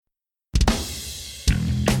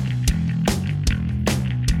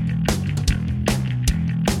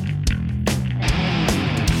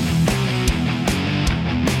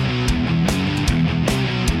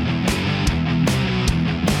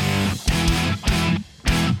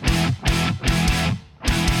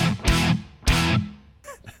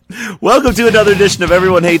Welcome to another edition of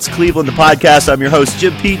Everyone Hates Cleveland, the podcast. I'm your host,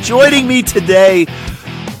 Jim Pete. Joining me today,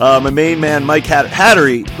 my main man, Mike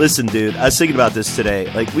Hattery. Listen, dude, I was thinking about this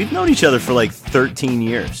today. Like, we've known each other for like 13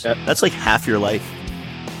 years. Yep. That's like half your life.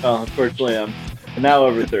 Oh, unfortunately, I'm now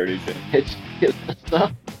over 30.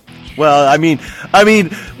 Well, I mean,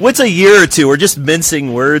 what's a year or two? We're just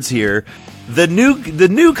mincing words here. The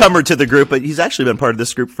newcomer to the group, but he's actually been part of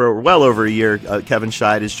this group for well over a year. Kevin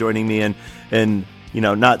Scheid is joining me, and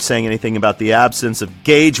not saying anything about the absence of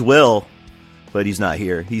Gage Will, but he's not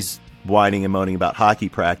here. He's whining and moaning about hockey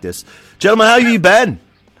practice. Gentlemen, how have you been?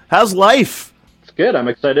 How's life? It's good. I'm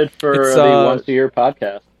excited for the once-a-year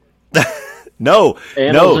podcast. No.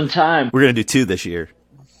 In time. We're going to do 2 this year.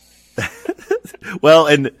 Well,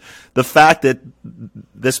 and the fact that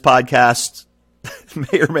this podcast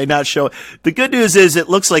may or may not show. The good news is it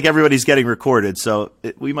looks like everybody's getting recorded, so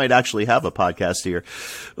we might actually have a podcast here.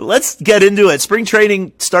 Let's get into it. Spring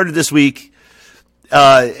training started this week.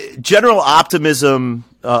 General optimism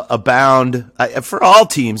abound for all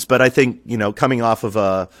teams, but I think, coming off of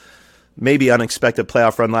a maybe unexpected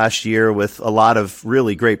playoff run last year with a lot of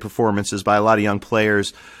really great performances by a lot of young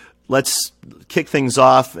players, let's kick things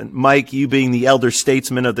off. And Mike, you being the elder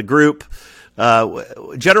statesman of the group,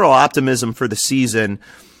 general optimism for the season.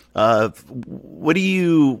 What are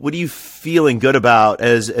you feeling good about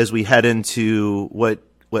as we head into what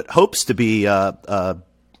hopes to be a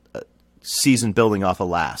season building off of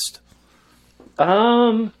last? What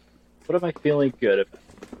am I feeling good about?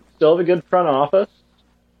 Still have a good front office.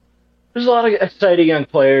 There's a lot of exciting young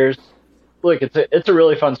players. Look, it's a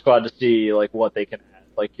really fun squad to see what they can add.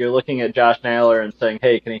 You're looking at Josh Naylor and saying,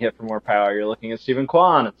 hey, can he hit for more power? You're looking at Stephen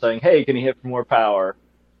Kwan and saying, hey, can he hit for more power?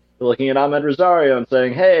 You're looking at Ahmed Rosario and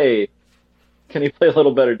saying, hey, can he play a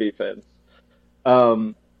little better defense?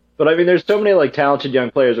 But I mean, there's so many talented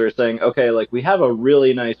young players who are saying, okay, we have a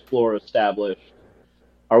really nice floor established.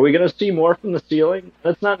 Are we going to see more from the ceiling?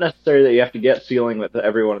 That's not necessary that you have to get ceiling with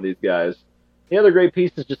every one of these guys. The other great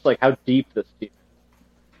piece is just how deep this team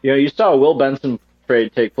is. You saw a Will Benson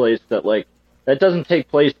trade take place that doesn't take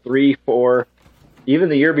place 3, 4, even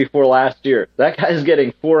the year before last year. That guy's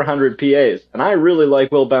getting 400 PAs, and I really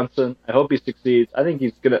like Will Benson. I hope he succeeds. I think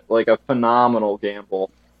he's gonna a phenomenal gamble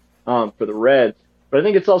for the Reds. But I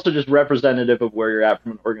think it's also just representative of where you're at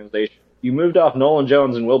from an organization. You moved off Nolan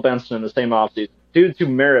Jones and Will Benson in the same offseason, dudes who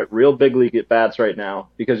merit real big league at bats right now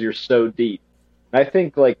because you're so deep. And I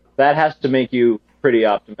think that has to make you pretty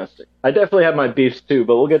optimistic. I definitely have my beefs too,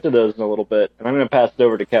 but we'll get to those in a little bit. And I'm going to pass it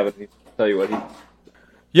over to Kevin. He's going to tell you what he.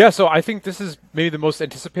 Yeah, so I think this is maybe the most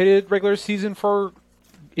anticipated regular season for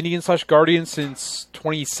Indians/Guardians since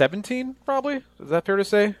 2017, probably. Is that fair to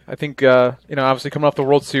say? I think, obviously coming off the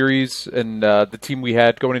World Series and the team we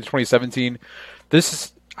had going into 2017,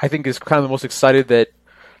 this, I think, is kind of the most excited that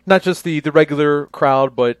not just the regular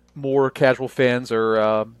crowd, but more casual fans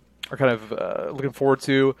are kind of looking forward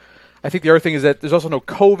to. I think the other thing is that there's also no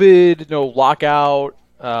COVID, no lockout,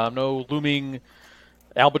 no looming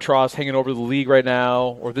albatross hanging over the league right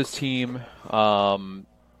now or this team.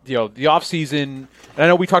 The offseason, and I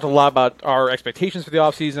know we talked a lot about our expectations for the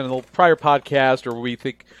offseason in the prior podcast or what we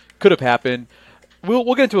think could have happened. We'll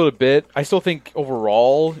get into it a bit. I still think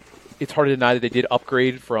overall it's hard to deny that they did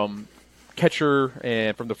upgrade from catcher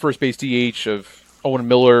and from the first base DH of Owen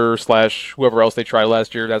Miller / whoever else they tried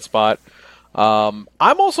last year, that spot. I'm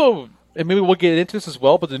also, and maybe we'll get into this as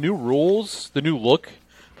well, but the new rules, the new look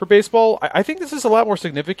for baseball, I think this is a lot more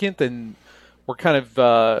significant than we're kind of,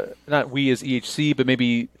 not we as EHC, but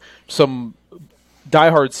maybe some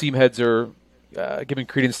diehard seam heads are giving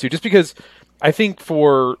credence to. Just because I think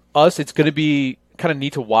for us, it's going to be kind of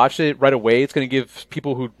neat to watch it right away. It's going to give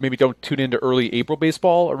people who maybe don't tune into early April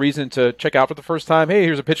baseball a reason to check out for the first time. Hey,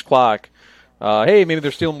 here's a pitch clock. Hey, maybe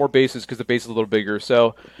they're stealing more bases because the base is a little bigger.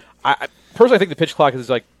 So, I personally think the pitch clock is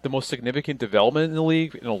the most significant development in the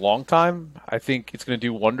league in a long time. I think it's going to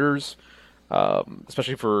do wonders,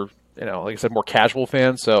 especially for like I said, more casual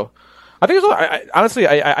fans. So, I think honestly,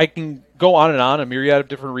 I can go on and on a myriad of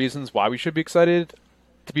different reasons why we should be excited.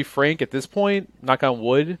 To be frank, at this point, knock on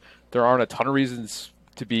wood, there aren't a ton of reasons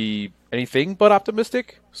to be anything but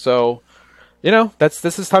optimistic. So.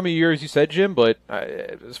 This is time of year, as you said, Jim, but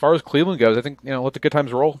as far as Cleveland goes, I think, let the good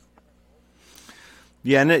times roll.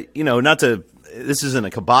 Yeah, and, this isn't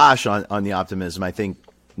a kibosh on the optimism. I think,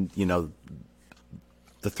 the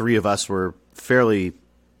three of us were fairly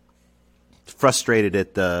frustrated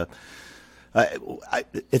at the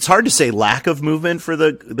it's hard to say lack of movement for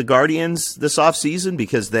the Guardians this offseason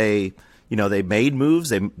because they made moves.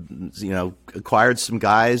 They, acquired some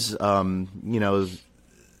guys,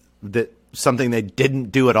 that something they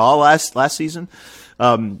didn't do at all last season.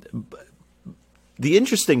 The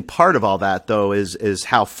interesting part of all that, though, is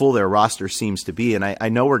how full their roster seems to be, and I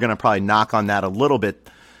know we're going to probably knock on that a little bit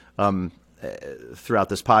throughout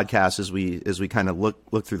this podcast as we kind of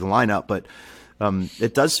look through the lineup. But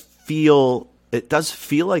it does feel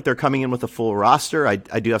like they're coming in with a full roster. I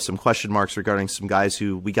do have some question marks regarding some guys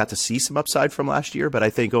who we got to see some upside from last year, but I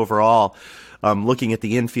think overall, looking at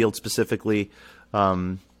the infield specifically.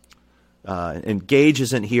 And Gage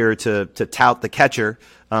isn't here to tout the catcher.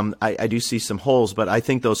 I do see some holes, but I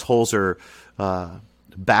think those holes are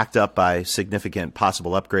backed up by significant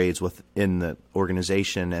possible upgrades within the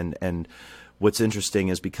organization. And what's interesting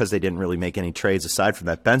is because they didn't really make any trades aside from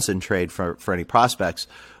that Benson trade for any prospects,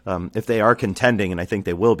 if they are contending, and I think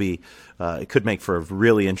they will be, it could make for a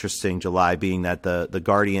really interesting July, being that the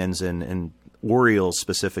Guardians and Orioles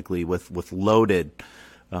specifically with loaded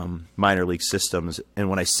minor league systems, and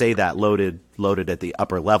when I say that loaded at the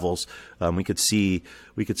upper levels, we could see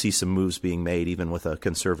some moves being made even with a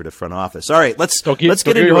conservative front office. All right, let's get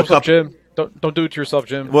into a couple. Jim. Don't do it to yourself,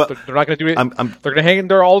 Jim. Well, they're not going to do it. They're going to hang in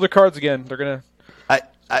there all the cards again. They're going to.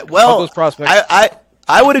 Those prospects.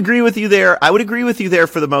 I would agree with you there. I would agree with you there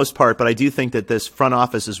for the most part, but I do think that this front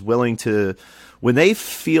office is willing to. When they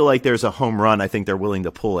feel like there's a home run, I think they're willing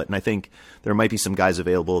to pull it, and I think there might be some guys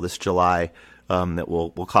available this July. That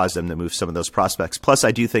will cause them to move some of those prospects. Plus,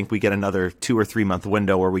 I do think we get another 2 or 3 month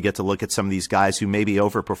window where we get to look at some of these guys who maybe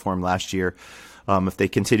overperformed last year. If they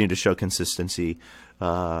continue to show consistency,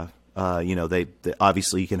 they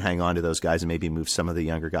obviously you can hang on to those guys and maybe move some of the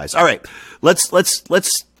younger guys. All right, let's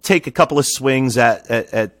take a couple of swings at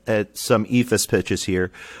some eephus pitches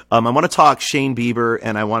here. I want to talk Shane Bieber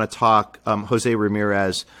and I want to talk Jose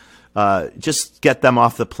Ramirez. Just get them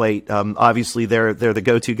off the plate. Obviously, they're the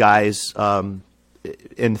go-to guys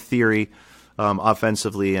in theory,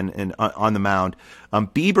 offensively and on the mound.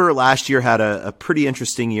 Bieber last year had a pretty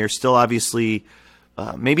interesting year. Still, obviously,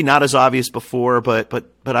 maybe not as obvious before, but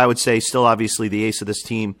I would say still obviously the ace of this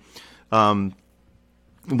team.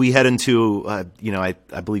 We head into I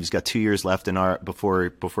believe he's got 2 years left before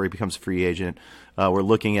he becomes a free agent. We're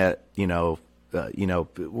looking at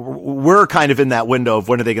we're kind of in that window of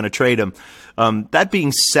when are they going to trade him. That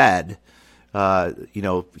being said,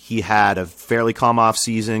 he had a fairly calm off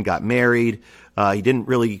season, got married.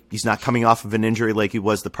 He's not coming off of an injury like he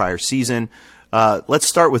was the prior season. Let's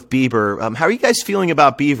start with Bieber. How are you guys feeling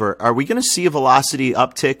about Bieber? Are we going to see a velocity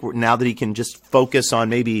uptick now that he can just focus on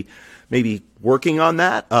maybe working on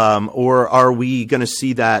that? Or are we going to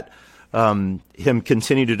see that him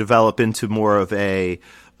continue to develop into more of a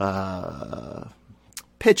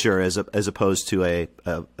pitcher as opposed to a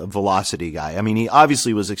velocity guy? I mean, he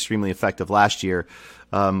obviously was extremely effective last year.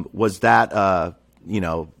 Was that,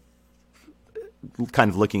 kind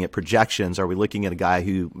of looking at projections, are we looking at a guy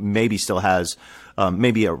who maybe still has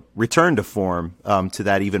maybe a return to form to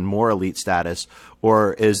that even more elite status?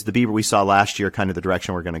 Or is the Bieber we saw last year kind of the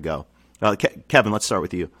direction we're going to go? Kevin, let's start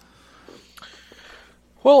with you.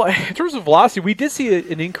 Well, in terms of velocity, we did see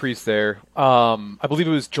an increase there. I believe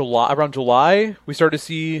it was around July, we started to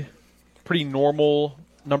see pretty normal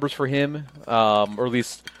numbers for him, or at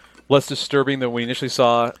least less disturbing than we initially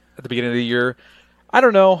saw at the beginning of the year. I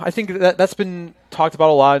don't know. I think that's been talked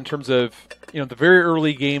about a lot in terms of, the very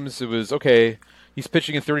early games. It was, okay, he's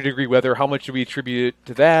pitching in 30-degree weather. How much do we attribute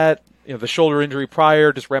to that? The shoulder injury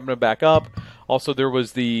prior, just ramping him back up. Also, there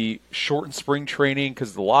was the shortened spring training because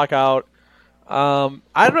of the lockout. I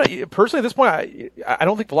don't know. Personally, at this point, I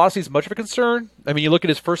don't think velocity is much of a concern. I mean, you look at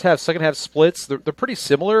his first half, second half splits; they're pretty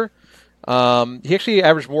similar. He actually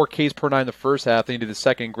averaged more Ks per nine in the first half than he did the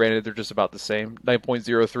second. Granted, they're just about the same: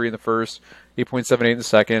 9.03 in the first, 8.78 in the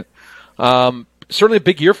second. Certainly a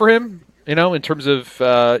big year for him. In terms of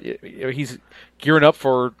he's gearing up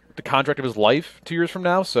for the contract of his life 2 years from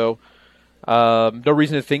now. So, no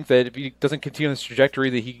reason to think that if he doesn't continue on this trajectory,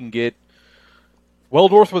 that he can get well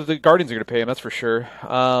north what the Guardians are going to pay him, that's for sure.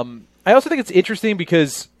 I also think it's interesting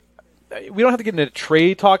because we don't have to get into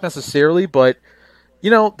trade talk necessarily, but,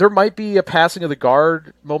 there might be a passing of the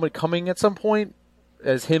guard moment coming at some point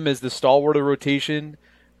as him as the stalwart of the rotation.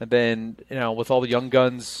 And then, with all the young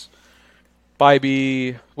guns,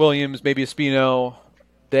 Bybee, Williams, maybe Espino,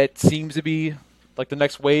 that seems to be like the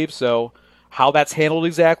next wave. So how that's handled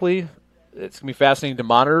exactly, it's going to be fascinating to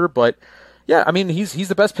monitor, but yeah, I mean, he's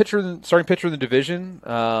the best starting pitcher in the division.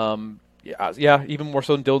 Yeah, even more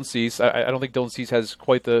so than Dylan Cease. I don't think Dylan Cease has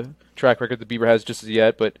quite the track record that Bieber has just as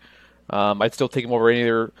yet, but I'd still take him over any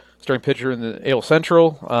other starting pitcher in the AL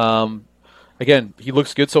Central. Again, he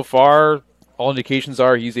looks good so far. All indications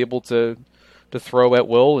are he's able to throw at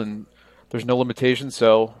will, and there's no limitation.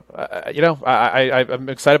 So, I'm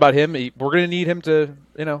excited about him. We're going to need him to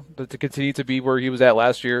continue to be where he was at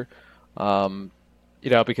last year.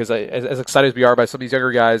 Because as excited as we are by some of these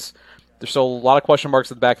younger guys, there's still a lot of question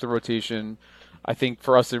marks at the back of the rotation. I think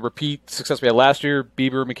for us to repeat the success we had last year,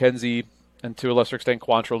 Bieber, McKenzie, and to a lesser extent,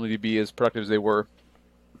 Quantrill need to be as productive as they were.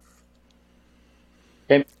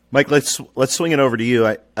 Okay. Mike, let's swing it over to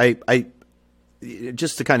you. I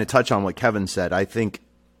just to kind of touch on what Kevin said, I think,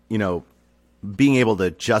 being able to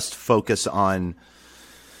just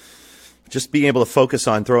being able to focus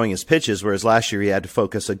on throwing his pitches, whereas last year he had to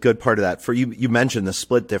focus a good part of that. For you mentioned the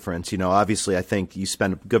split difference. Obviously I think you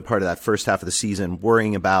spend a good part of that first half of the season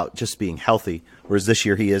worrying about just being healthy, whereas this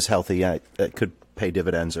year he is healthy. It could pay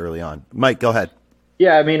dividends early on. Mike, go ahead.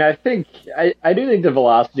 Yeah, I mean, I do think the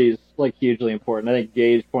velocity is hugely important. I think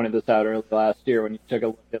Gage pointed this out early last year when you took a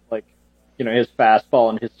look at his fastball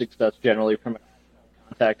and his success generally from a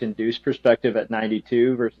contact induced perspective at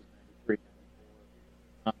 92 versus 93.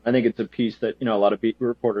 I think it's a piece that a lot of beat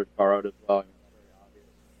reporters borrowed as well.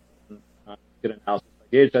 Good analysis by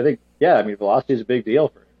Gage. I think velocity is a big deal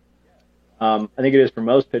for him. I think it is for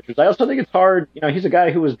most pitchers. I also think it's hard. He's a guy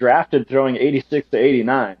who was drafted throwing 86 to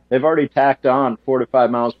 89. They've already tacked on 4 to 5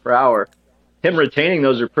 miles per hour. Him retaining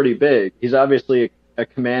those are pretty big. He's obviously a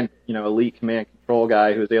command, elite command control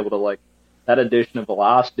guy who's able to that addition of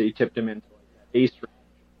velocity tipped him into that ace range.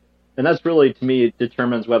 And that's really, to me,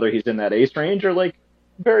 determines whether he's in that ace range or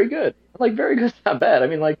very good. Very good's not bad. I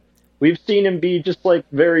mean, we've seen him be just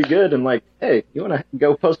very good and hey, you want to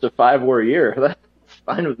go post a 5 WAR a year? That's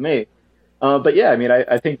fine with me. But yeah, I mean,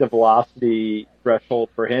 I think the velocity threshold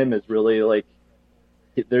for him is really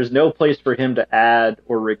there's no place for him to add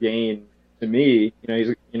or regain. To me,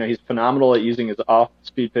 he's phenomenal at using his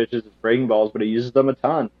off-speed pitches, his breaking balls, but he uses them a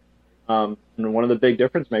ton. And one of the big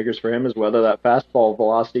difference makers for him is whether that fastball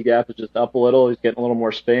velocity gap is just up a little, he's getting a little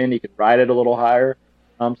more spin, he can ride it a little higher.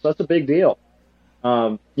 So that's a big deal.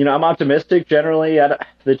 I'm optimistic generally.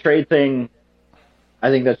 The trade thing, I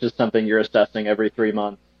think that's just something you're assessing every 3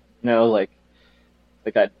 months. Do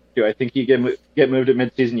I think he get moved at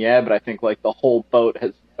midseason? Yeah, but I think the whole boat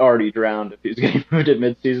has already drowned if he's getting moved at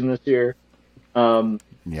midseason this year.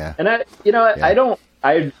 Yeah. And I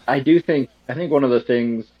think one of the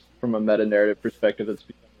things from a meta narrative perspective that's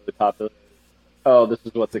become really popular is, this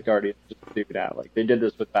is what the Guardians just do now. They did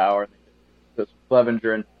this with Bauer and they did this with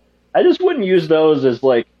Clevenger, and I just wouldn't use those as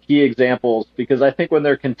key examples because I think when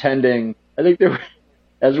they're contending, I think they're,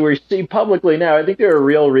 as we see publicly now, I think there are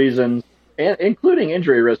real reasons, and including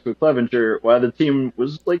injury risk with Clevenger, why the team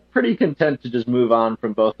was pretty content to just move on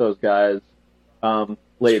from both those guys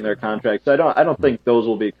late in their contracts. So I don't think those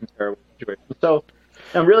will be comparable situations. So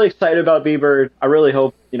I'm really excited about Bieber. I really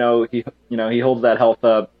hope he holds that health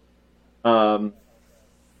up.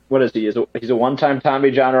 What is he? He's a one-time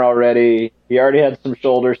Tommy Johner already. He already had some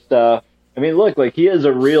shoulder stuff. I mean, look, he is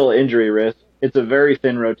a real injury risk. It's a very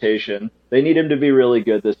thin rotation. They need him to be really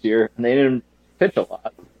good this year, and they need him to pitch a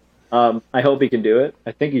lot. I hope he can do it.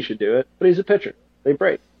 I think he should do it, but he's a pitcher. They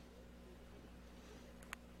break.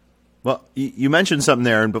 Well, you mentioned something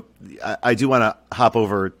there, but I do want to hop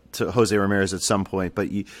over to Jose Ramirez at some point. But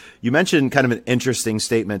you mentioned kind of an interesting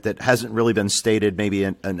statement that hasn't really been stated maybe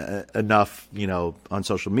enough, on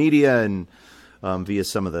social media and via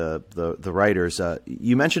some of the writers.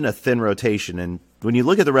 You mentioned a thin rotation, and when you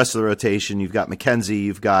look at the rest of the rotation, you've got McKenzie,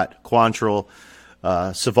 you've got Quantrill,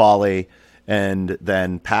 Savale, and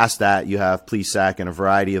then past that, you have Plesac and a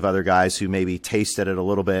variety of other guys who maybe tasted it a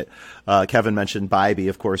little bit. Kevin mentioned Bybee,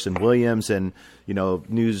 of course, and Williams, and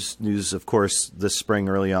news, of course, this spring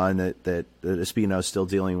early on that Espino is still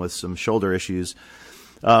dealing with some shoulder issues.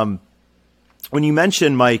 When you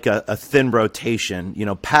mention, Mike, a thin rotation,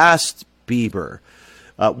 past Bieber,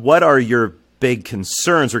 what are your big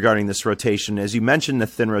concerns regarding this rotation? As you mentioned, the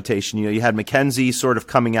thin rotation, you had McKenzie sort of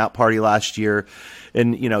coming out party last year.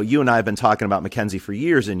 And, you and I have been talking about McKenzie for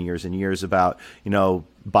years and years and years about,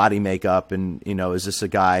 body makeup. And, is this a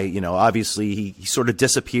guy, obviously he sort of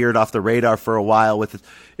disappeared off the radar for a while with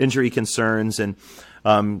injury concerns and,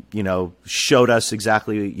 showed us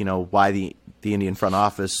exactly, why the Indian front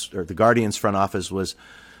office or the Guardians front office was,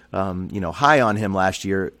 high on him last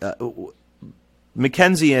year.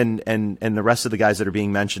 McKenzie and the rest of the guys that are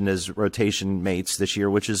being mentioned as rotation mates this year,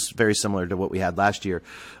 which is very similar to what we had last year.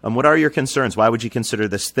 What are your concerns? Why would you consider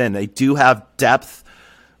this thin? They do have depth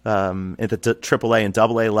at the AAA and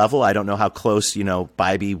AA level. I don't know how close,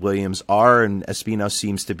 Bybee, Williams are, and Espino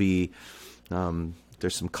seems to be,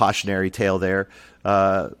 there's some cautionary tale there.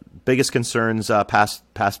 Biggest concerns past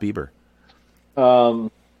Bieber? The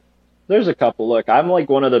there's a couple. Look, I'm like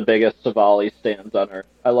one of the biggest Savali stands on earth.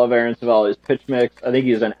 I love Aaron Savali's pitch mix. I think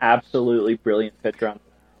he's an absolutely brilliant pitcher on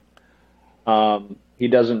the mound. He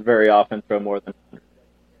doesn't very often throw more than 100.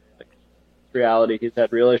 Like, reality, he's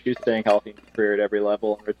had real issues staying healthy in his career at every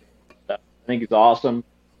level and stuff. I think he's awesome.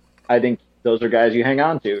 I think those are guys you hang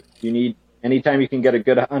on to. You need anytime you can get a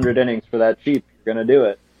good 100 innings for that cheap, you're going to do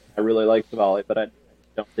it. I really like Savali, but I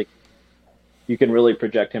don't think you can really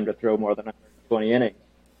project him to throw more than 120 innings.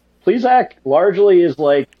 Plesac largely is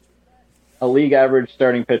like a league average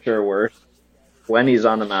starting pitcher or worse when he's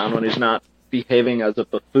on the mound, when he's not behaving as a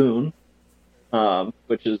buffoon,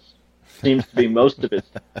 which seems to be most of his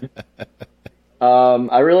time.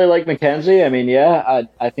 I really like McKenzie. I mean, yeah,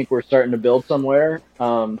 I think we're starting to build somewhere.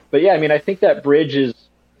 But yeah, I mean, I think that bridge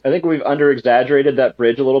I think we've under-exaggerated that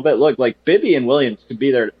bridge a little bit. Look, like Bibby and Williams could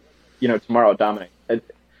be there, tomorrow at Dominic.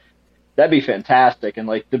 That'd be fantastic. And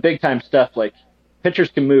like the big-time stuff, like pitchers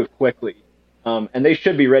can move quickly, and they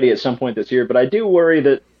should be ready at some point this year. But I do worry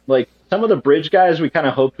that like some of the bridge guys we kind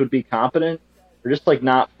of hoped would be competent are just like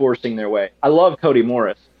not forcing their way. I love Cody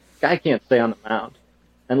Morris. Guy can't stay on the mound.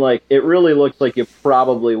 And, like, it really looks like you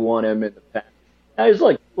probably want him in the pen. Now,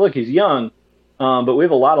 he's young, but we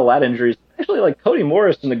have a lot of lat injuries. Actually, like, Cody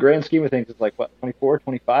Morris, in the grand scheme of things, is like, what, 24,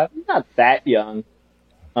 25? He's not that young.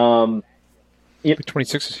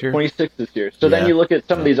 26 this year. 26 this year. So then you look at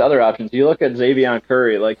some of these other options. You look at Xavier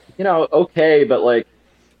Curry, like, okay, but, like,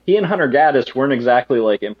 he and Hunter Gaddis weren't exactly,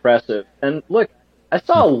 like, impressive. And, look, I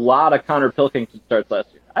saw a lot of Connor Pilkington starts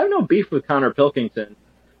last year. I have no beef with Connor Pilkington.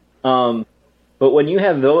 But when you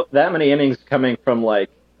have that many innings coming from, like,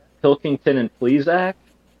 Pilkington and Plesac,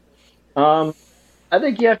 I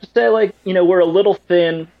think you have to say, like, we're a little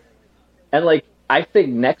thin. And, like, I think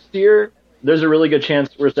next year there's a really good chance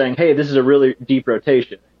we're saying, hey, this is a really deep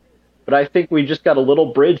rotation. But I think we just got a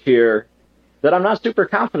little bridge here that I'm not super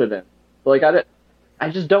confident in. Like, I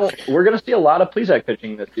just don't – we're going to see a lot of Plesac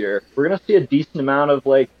pitching this year. We're going to see a decent amount of,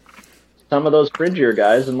 like, some of those fringier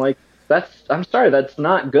guys. And, like, I'm sorry, that's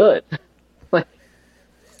not good.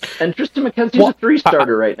 And Tristan McKenzie's a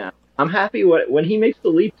 3-starter right now. I'm happy when he makes the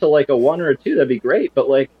leap to like a 1 or a 2, that'd be great. But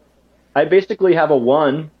like, I basically have a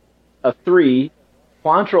 1, a 3.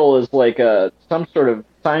 Quantrill is like some sort of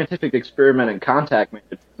scientific experiment in contact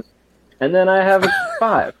management, and then I have a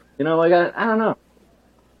 5. Like I don't know.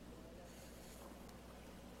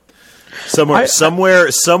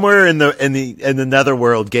 Somewhere in the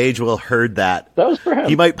netherworld, Gage will heard that. That was for him.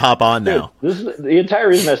 He might pop on now. This is the entire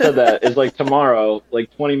reason I said that is like tomorrow,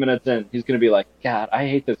 like 20 minutes in, he's going to be like, God, I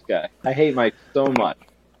hate this guy. I hate Mike so much.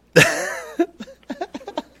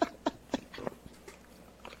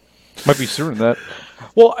 Might be sooner than that.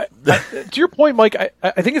 Well, to your point, Mike,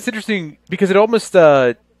 I think it's interesting because it almost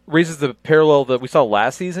raises the parallel that we saw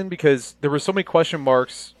last season, because there were so many question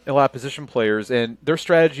marks in a lot of position players, and their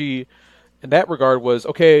strategy in that regard was,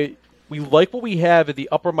 okay, we like what we have at the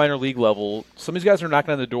upper minor league level. Some of these guys are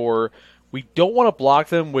knocking on the door. We don't want to block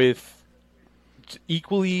them with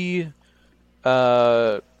equally,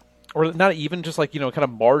 or not even just like, kind of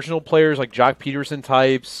marginal players like Jock Peterson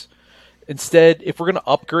types. Instead, if we're going to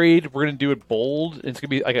upgrade, we're going to do it bold. And it's going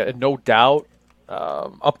to be like a no doubt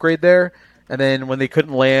upgrade there. And then when they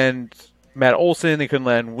couldn't land Matt Olson, they couldn't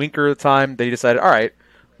land Winker at the time, they decided, all right,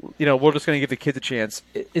 we're just going to give the kids a chance.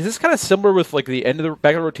 Is this kind of similar with like the end of the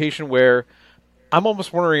back of the rotation, where I'm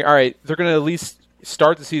almost wondering, all right, they're going to at least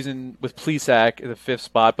start the season with Plesac in the 5th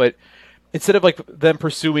spot, but instead of like them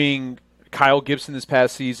pursuing Kyle Gibson this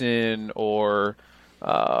past season or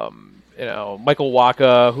Michael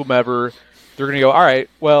Wacha, whomever, they're going to go, all right,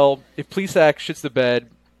 well, if Plesac shits the bed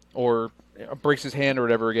or breaks his hand or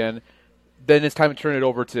whatever again, then it's time to turn it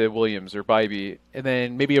over to Williams or Bybee, and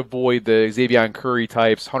then maybe avoid the Xavier Curry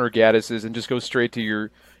types, Hunter Gaddises, and just go straight to your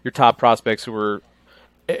top prospects who are,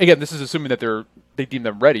 again, this is assuming that they deem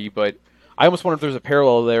them ready, but I almost wonder if there's a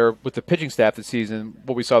parallel there with the pitching staff this season,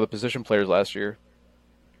 what we saw the position players last year.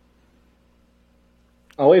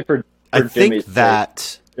 I'll wait for I think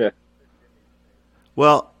that. Yeah.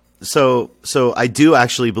 Well, so I do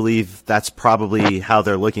actually believe that's probably how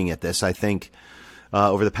they're looking at this. I think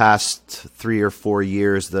over the past 3 or 4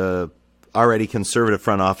 years, the already conservative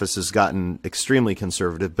front office has gotten extremely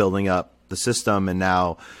conservative, building up the system and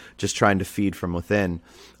now just trying to feed from within.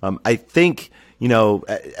 I think,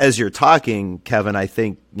 as you're talking, Kevin, I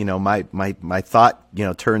think, my thought,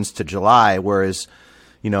 turns to July, whereas,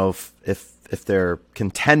 if they're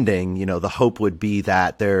contending, the hope would be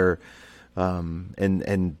that they're,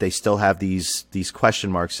 and they still have these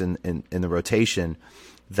question marks in the rotation,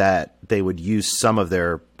 that they would use some of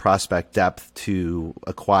their prospect depth to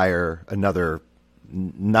acquire another,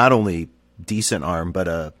 not only decent arm, but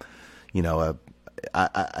a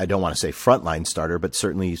I don't want to say frontline starter, but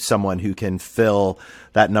certainly someone who can fill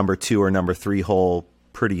that number 2 or number 3 hole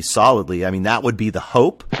pretty solidly. I mean, that would be the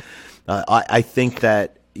hope. I think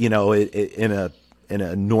that, in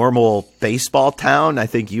a normal baseball town, I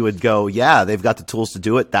think you would go, yeah, they've got the tools to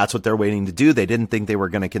do it. That's what they're waiting to do. They didn't think they were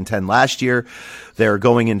going to contend last year. They're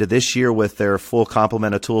going into this year with their full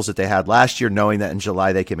complement of tools that they had last year, knowing that in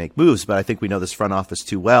July they can make moves. But I think we know this front office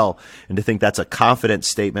too well. And to think that's a confident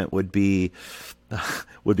statement would be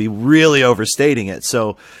really overstating it.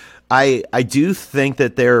 So I do think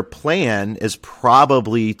that their plan is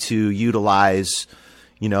probably to utilize,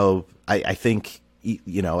 I think,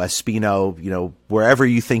 Espino, wherever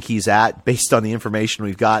you think he's at, based on the information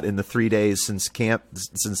we've got in the 3 days since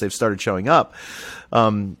they've started showing up,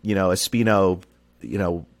 Espino,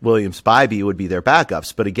 Williams, Bybee would be their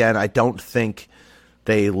backups. But again, I don't think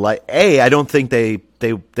they want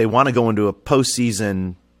to go into a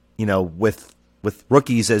postseason, with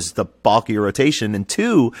rookies as the bulk of your rotation. And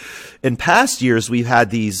 2, in past years, we've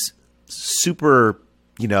had these super,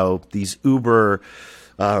 these uber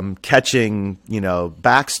catching,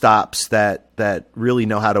 backstops that really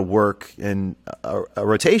know how to work in a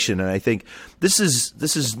rotation. And I think this is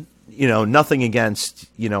nothing against,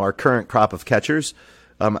 our current crop of catchers.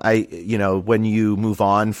 When you move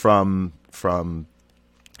on from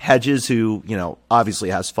Hedges, who, obviously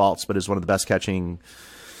has faults, but is one of the best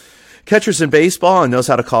catchers in baseball and knows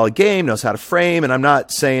how to call a game, knows how to frame. And I'm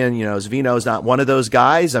not saying, Zvino is not one of those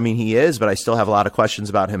guys. I mean, he is, but I still have a lot of questions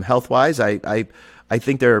about him health-wise. I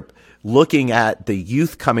think they're looking at the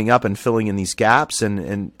youth coming up and filling in these gaps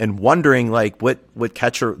and wondering like what the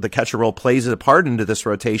catcher role plays a part into this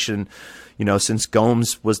rotation, since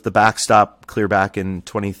Gomes was the backstop clear back in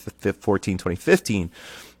 2014, 2015.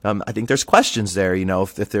 I think there's questions there.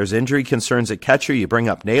 If there's injury concerns at catcher, you bring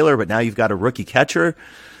up Naylor, but now you've got a rookie catcher.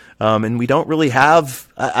 And we don't really have,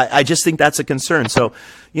 I just think that's a concern. So,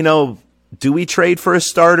 do we trade for a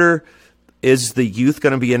starter? Is the youth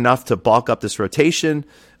going to be enough to bulk up this rotation?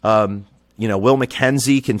 Will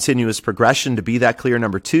McKenzie continue his progression to be that clear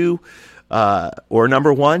number 2 or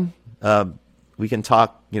number 1? We can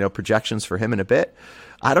talk, projections for him in a bit.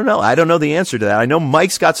 I don't know. I don't know the answer to that. I know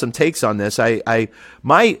Mike's got some takes on this.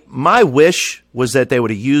 My wish was that they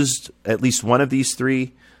would have used at least one of these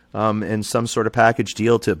 3 in some sort of package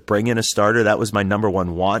deal to bring in a starter. That was my number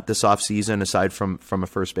 1 want this offseason, aside from a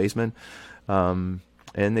first baseman.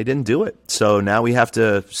 And they didn't do it. So now we have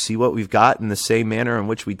to see what we've got in the same manner in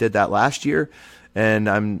which we did that last year.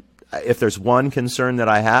 And if there's one concern that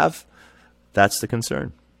I have, that's the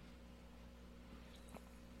concern.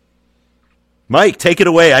 Mike, take it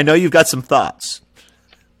away. I know you've got some thoughts.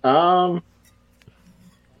 I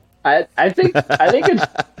think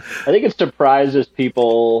it surprises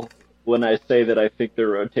people when I say that I think their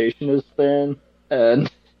rotation is thin.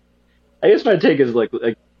 And I guess my take is like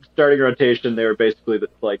starting rotation, they were basically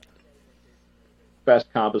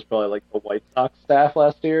best comp is probably like the White Sox staff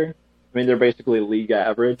last year. I mean, they're basically league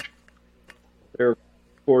average. They're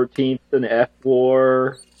 14th in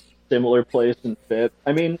FWAR, similar place in FIP.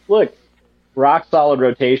 I mean, look, rock solid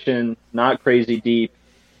rotation, not crazy deep.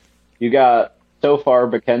 You got so far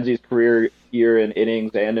McKenzie's career year in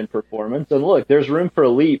innings and in performance, and look, there's room for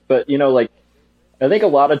elite. But I think a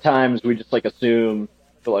lot of times we just assume.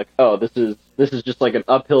 So oh, this is just an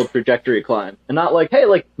uphill trajectory climb, and not hey,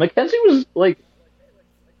 McKenzie was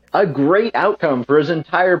a great outcome for his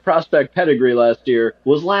entire prospect pedigree last year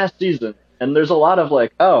was last season, and there's a lot of oh,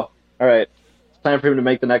 all right, it's time for him to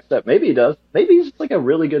make the next step. Maybe he does. Maybe he's just a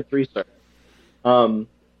really good 3-star. The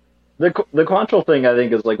Quantrill thing I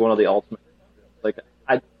think is one of the ultimate.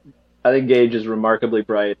 I think Gage is remarkably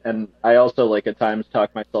bright, and I also at times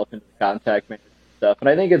talk myself into contact management stuff, and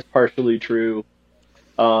I think it's partially true.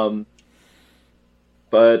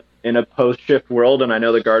 But in a post-shift world, and I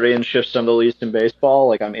know the Guardians shift some of the least in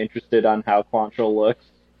baseball, I'm interested on how Quantrill looks.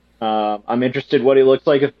 I'm interested what he looks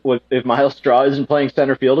like if Miles Straw isn't playing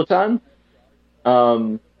center field a ton.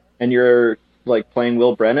 And you're playing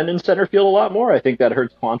Will Brennan in center field a lot more. I think that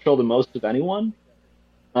hurts Quantrill the most of anyone.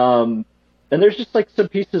 And there's just some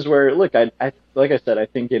pieces where, look, I like I said, I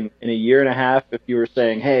think in a year and a half, if you were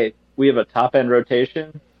saying, hey, we have a top-end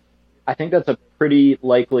rotation, I think that's a pretty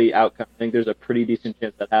likely outcome. I think there's a pretty decent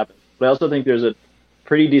chance that happens. But I also think there's a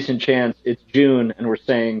pretty decent chance it's June and we're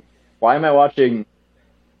saying, why am I watching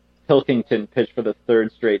Pilkington pitch for the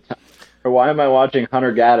 3rd straight time? Or why am I watching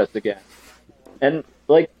Hunter Gaddis again? And,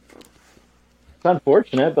 it's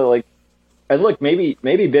unfortunate, but, and look, maybe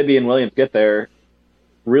Bibby and Williams get there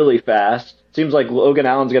really fast. Seems like Logan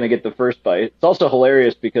Allen's going to get the first bite. It's also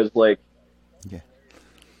hilarious because,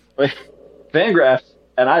 Fangraphs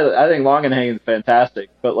and I think Longenhagen's fantastic,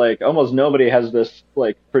 but like almost nobody has this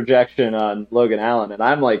like projection on Logan Allen, and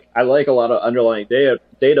I'm like I like a lot of underlying data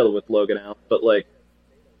with Logan Allen, but like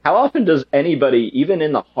how often does anybody, even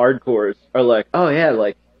in the hardcores, are like, oh yeah,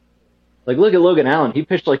 like look at Logan Allen, he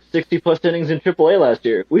pitched like 60+ innings in AAA last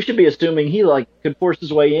year. We should be assuming he like could force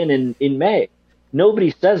his way in May.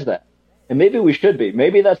 Nobody says that, and maybe we should be.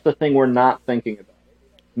 Maybe that's the thing we're not thinking about.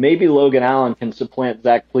 Maybe Logan Allen can supplant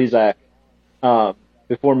Zach Plesac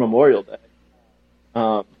before Memorial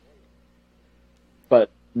Day. But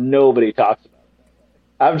nobody talks about it.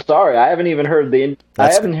 I'm sorry, I haven't even heard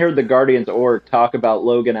the Guardians org talk about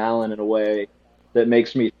Logan Allen in a way that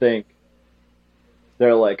makes me think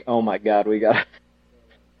they're like, oh my God, we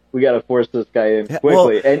gotta force this guy in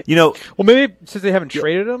quickly. Well, maybe since they haven't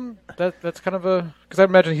traded him, that's kind of a, because I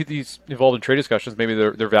imagine he's involved in trade discussions. Maybe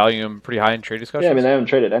they're valuing him pretty high in trade discussions. Yeah, I mean they haven't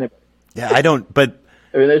traded anybody. Yeah, I don't, but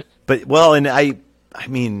I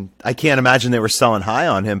mean, I can't imagine they were selling high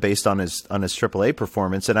on him based on his AAA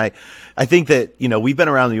performance. And I think that, we've been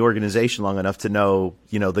around the organization long enough to know,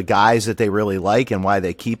 the guys that they really like and why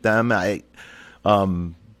they keep them.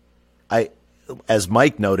 As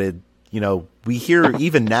Mike noted, we hear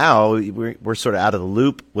even now, we're sort of out of the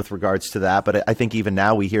loop with regards to that. But I think even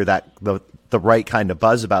now we hear that the right kind of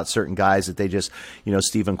buzz about certain guys that they just,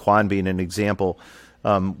 Stephen Kwan being an example.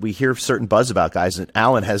 We hear certain buzz about guys, and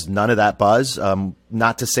Allen has none of that buzz.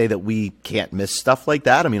 Not to say that we can't miss stuff like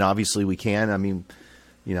that. I mean, obviously we can. I mean,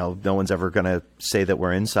 no one's ever going to say that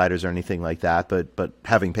we're insiders or anything like that. But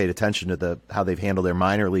having paid attention to how they've handled their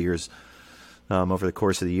minor leaguers over the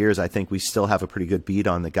course of the years, I think we still have a pretty good beat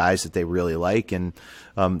on the guys that they really like. And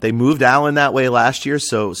they moved Allen that way last year,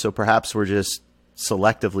 so perhaps we're just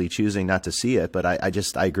selectively choosing not to see it. But I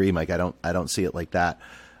agree, Mike. I don't see it like that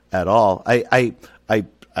at all.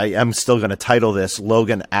 I am still going to title this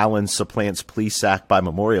Logan Allen supplants Plesac by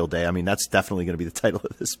Memorial Day. I mean, that's definitely going to be the title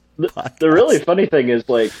of this podcast. The really funny thing is,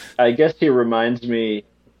 like, I guess he reminds me,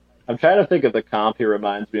 I'm trying to think of the comp he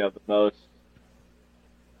reminds me of the most.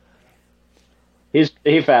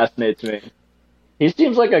 He fascinates me. He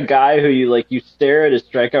seems like a guy who you stare at his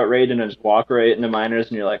strikeout rate and his walk rate in the minors,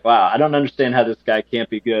 and you're like, wow, I don't understand how this guy can't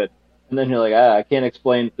be good. And then you're like, I can't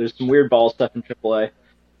explain. There's some weird ball stuff in AAA.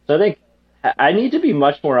 So I think I need to be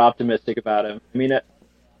much more optimistic about him. I mean,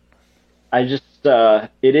 it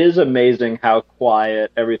is amazing how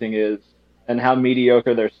quiet everything is and how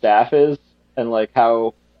mediocre their staff is, and like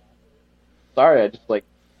how, I just like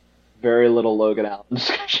very little Logan Allen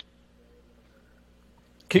discussion.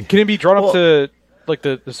 Can it be drawn up to like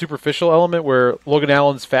the superficial element where Logan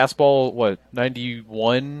Allen's fastball,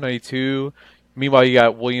 91, 92? Meanwhile, you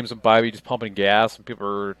got Williams and Bybee just pumping gas, and people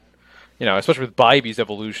are, especially with Bybee's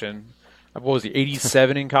evolution. What was he,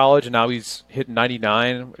 87 in college, and now he's hitting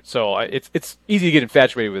 99. So it's easy to get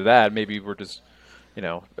infatuated with that. Maybe we're just,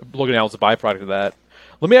 Logan Allen's a byproduct of that.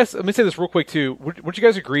 Let me say this real quick too. Would you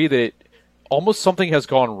guys agree that almost something has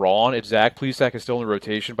gone wrong if Zach Plesac is still in the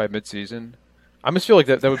rotation by midseason? I just feel like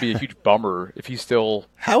that would be a huge bummer if he's still.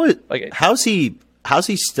 How's he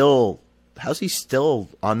still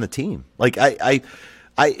on the team? Like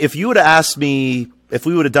if you would have asked me, if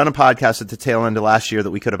we would have done a podcast at the tail end of last year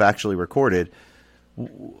that we could have actually recorded,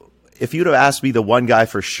 if you'd have asked me the one guy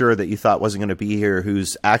for sure that you thought wasn't going to be here,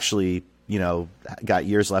 who's actually, got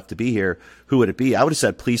years left to be here, who would it be? I would have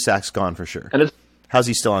said Plesac's gone for sure. And how's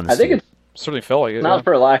he still on this team? I think it's certainly felt like it. Not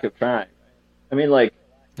for a lack of trying. I mean, like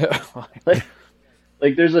there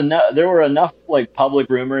were enough like public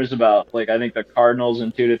rumors about like I think the Cardinals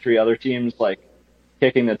and 2 to 3 other teams like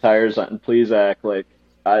kicking the tires on Plesac. Like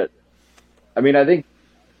I think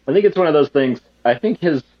it's one of those things. I think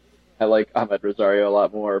I like Ahmed Rosario a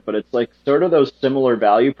lot more, but it's like sort of those similar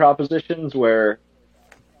value propositions where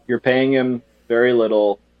you're paying him very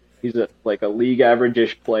little. He's a league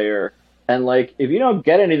average-ish player, and like if you don't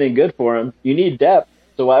get anything good for him, you need depth.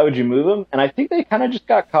 So why would you move him? And I think they kind of just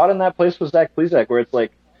got caught in that place with Zach Plesac, where it's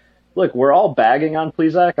like, look, we're all bagging on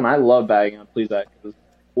Plesac, and I love bagging on Plesac because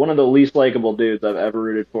one of the least likable dudes I've ever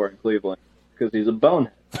rooted for in Cleveland because he's a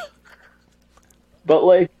bonehead. But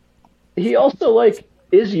like, he also like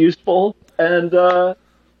is useful, and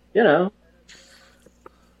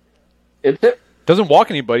it doesn't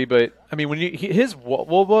walk anybody. But I mean, when his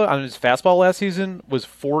WOBA on his fastball last season was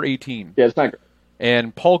 418. Yeah, it's not great.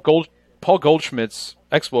 And Paul Goldschmidt's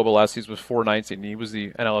ex-WOBA last season was 419. He was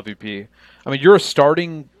the NL MVP. I mean, you're a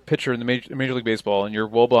starting pitcher in the Major League Baseball, and your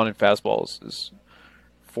WOBA on in fastballs is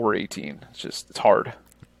 418. It's hard.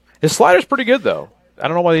 His slider's pretty good though. I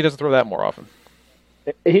don't know why he doesn't throw that more often.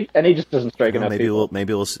 He just doesn't strike enough. Maybe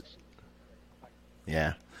we'll.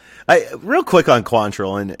 Yeah. Real quick on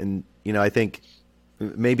Quantrill, and I think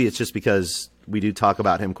maybe it's just because we do talk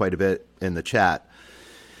about him quite a bit in the chat.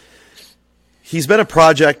 He's been a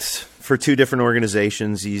project for two different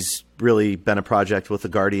organizations. He's really been a project with the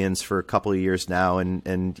Guardians for a couple of years now,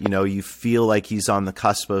 and you feel like he's on the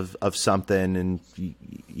cusp of something. And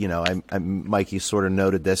Mike, you sort of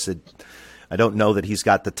noted this. I don't know that he's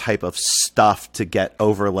got the type of stuff to get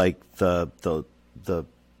over like the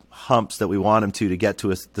humps that we want him to get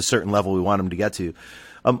to the certain level we want him to get to.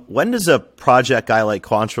 When does a project guy like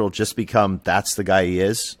Quantrill just become that's the guy he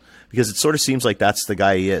is? Because it sort of seems like that's the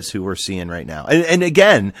guy he is, who we're seeing right now. And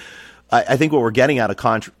again, I think what we're getting out of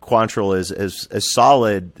Quantrill is a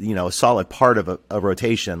solid, a solid part of a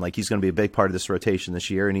rotation. Like he's going to be a big part of this rotation this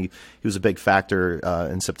year, and he was a big factor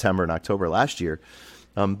in September and October last year.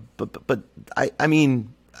 But I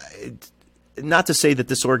mean, not to say that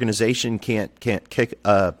this organization can't kick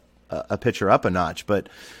a pitcher up a notch, but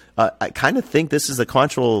I kind of think this is the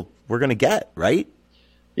Quantrill we're going to get, right?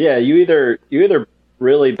 Yeah, you either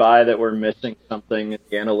really buy that we're missing something in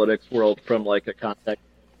the analytics world from like a context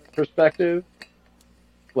perspective,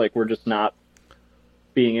 like we're just not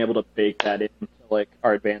being able to bake that into like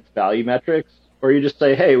our advanced value metrics, or you just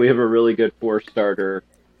say, hey, we have a really good 4 starter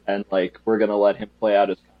and like we're going to let him play out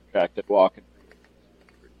his contract and walk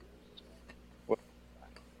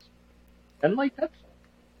and like that's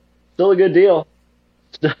still a good deal,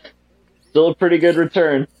 still a pretty good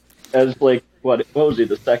return as like what was he,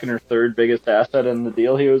 the second or third biggest asset in the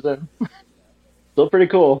deal he was in? Still pretty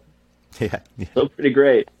cool. Yeah. Still pretty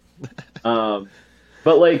great. But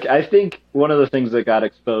like I think one of the things that got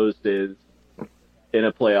exposed is in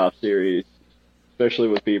a playoff series, especially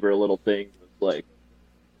with Bieber, a little thing was like,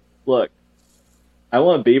 look, I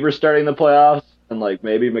want Bieber starting the playoffs and like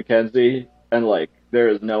maybe McKenzie, and like there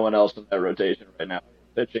is no one else in that rotation right now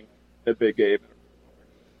pitching a big game.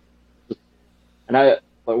 And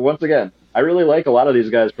once again, I really like a lot of these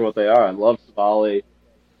guys for what they are. I love Savali.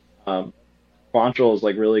 Quantrill is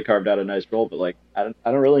like really carved out a nice role, but like I don't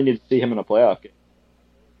really need to see him in a playoff game.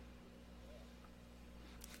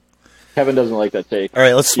 Kevin doesn't like that take. All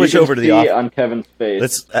right, let's switch over to the off. On Kevin's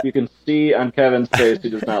face, you can see on Kevin's face he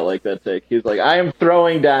does not like that take. He's like, I am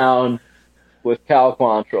throwing down with Cal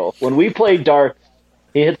Quantrill. When we play darts,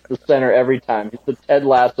 he hits the center every time. He's the Ted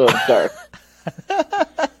Lasso of darts.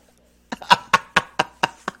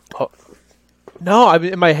 No, I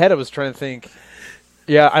mean, in my head I was trying to think.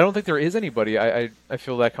 Yeah, I don't think there is anybody. I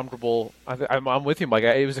feel that comfortable. I'm with you, Mike.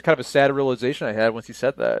 It was a kind of a sad realization I had once he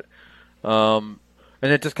said that, and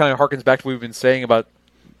it just kind of harkens back to what we've been saying about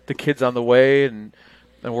the kids on the way, and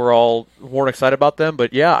we're all more excited about them.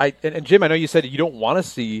 But yeah, and Jim, I know you said you don't want to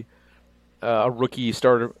see a rookie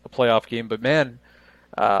start a playoff game, but man,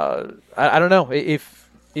 I don't know if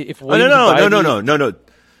no.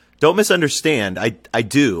 Don't misunderstand. I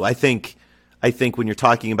do. I think when you're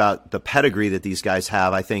talking about the pedigree that these guys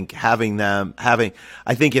have, I think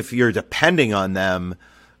if you're depending on them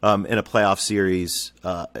in a playoff series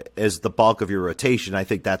as the bulk of your rotation, I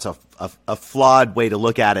think that's a flawed way to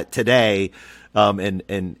look at it today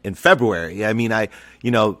in February. I mean, I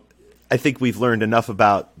think we've learned enough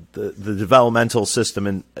about the developmental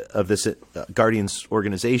system of this Guardians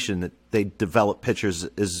organization that they develop pitchers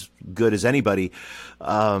as good as anybody.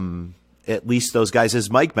 At least those guys,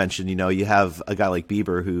 as Mike mentioned, you have a guy like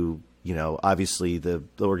Bieber who, obviously the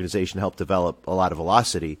organization helped develop a lot of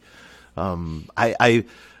velocity. I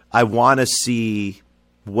want to see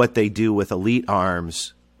what they do with elite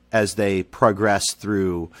arms as they progress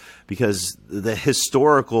through, because the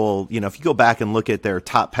historical, if you go back and look at their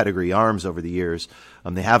top pedigree arms over the years,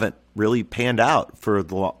 they haven't really panned out for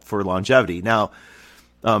longevity. Now,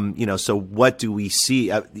 so what do we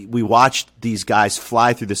see? We watched these guys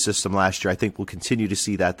fly through the system last year. I think we'll continue to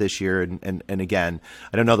see that this year. And again,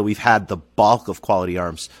 I don't know that we've had the bulk of quality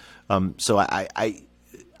arms. So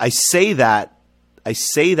I say that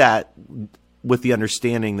with the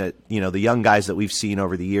understanding that, the young guys that we've seen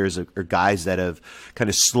over the years are guys that have kind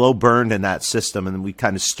of slow burned in that system, and we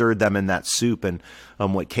kind of stirred them in that soup. And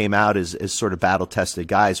what came out is sort of battle tested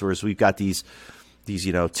guys. Whereas we've got these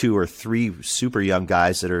 2 or 3 super young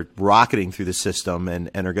guys that are rocketing through the system and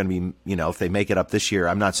are going to be, if they make it up this year,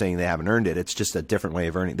 I'm not saying they haven't earned it. It's just a different way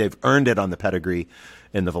of earning. They've earned it on the pedigree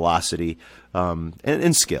and the velocity,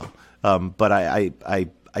 and skill. But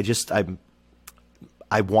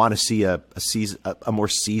I want to see a more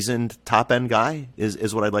seasoned top end guy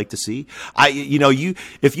is what I'd like to see.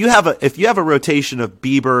 If you have a rotation of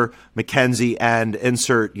Bieber, McKenzie, and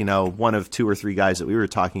insert one of 2 or 3 guys that we were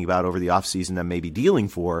talking about over the offseason that may be dealing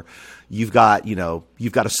for, you've got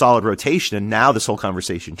a solid rotation, and now this whole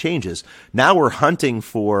conversation changes. Now we're hunting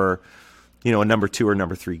for a number 2 or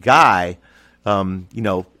number 3 guy. You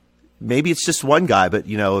know, maybe it's just one guy, but,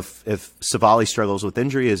 you know, if Savali struggles with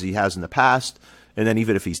injury as he has in the past, and then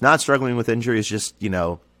even if he's not struggling with injury, it's just, you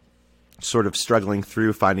know, sort of struggling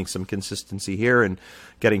through, finding some consistency here and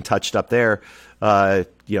getting touched up there.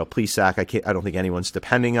 You know, Plesac, I don't think anyone's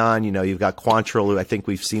depending on. You know, you've got Quantrill, who I think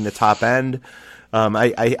we've seen the top end. My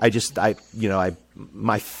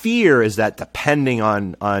fear is that depending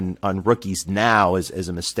on rookies now is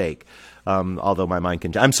a mistake. Although my mind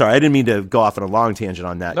can, I'm sorry, I didn't mean to go off on a long tangent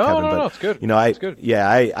on that, Kevin. No, it's good. You know, it's good. Yeah,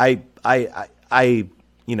 I,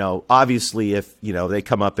 you know, obviously if, you know, if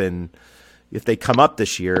they come up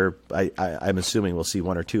this year, I'm assuming we'll see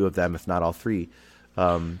one or two of them, if not all three,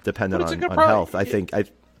 dependent on health. I think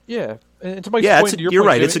yeah. And to Mike's point, you're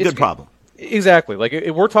right. It's a good problem. Exactly. Like,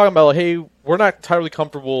 we're talking about, like, hey, we're not entirely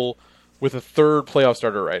comfortable with a third playoff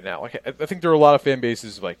starter right now. Like, I think there are a lot of fan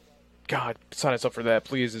bases like, God, sign us up for that,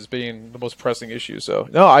 please, as being the most pressing issue. So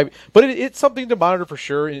but it's something to monitor for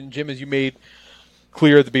sure. And Jim, as you made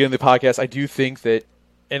clear at the beginning of the podcast, I do think that.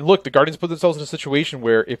 And look, the Guardians put themselves in a situation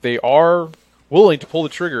where if they are willing to pull the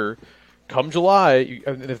trigger come July,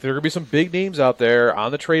 and if there are going to be some big names out there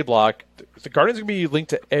on the trade block, the Guardians are going to be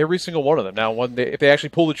linked to every single one of them. Now, if they actually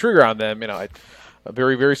pull the trigger on them, you know, I'm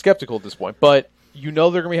very, very skeptical at this point. But you know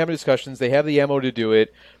they're going to be having discussions. They have the ammo to do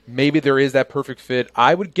it. Maybe there is that perfect fit.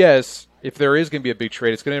 I would guess if there is going to be a big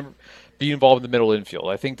trade, it's going to be involved in the middle infield.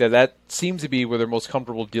 I think that seems to be where they're most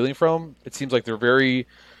comfortable dealing from. It seems like they're very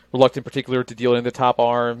reluctant, in particular, to deal in the top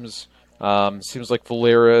arms. Seems like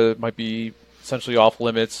Valera might be essentially off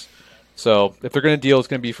limits. So if they're going to deal, it's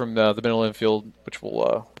going to be from the middle infield, which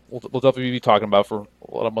we'll definitely be talking about for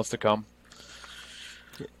a lot of months to come.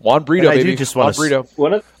 Juan Brito, baby. Juan Brito.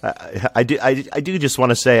 I do just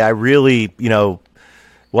want to say I really, you know,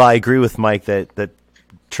 while I agree with Mike that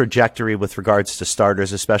trajectory with regards to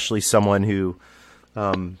starters, especially someone who,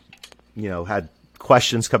 you know, had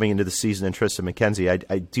questions coming into the season in Tristan McKenzie,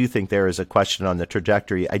 I do think there is a question on the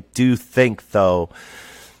trajectory. I do think, though,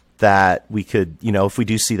 that we could, you know, if we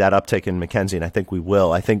do see that uptick in McKenzie, and I think we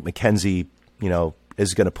will, I think McKenzie, you know,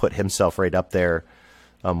 is going to put himself right up there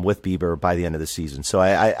with Bieber by the end of the season. So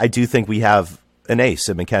I do think we have an ace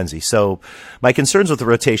in McKenzie. So my concerns with the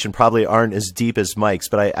rotation probably aren't as deep as Mike's,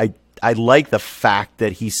 but I like the fact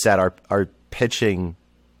that he said our pitching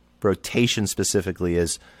rotation specifically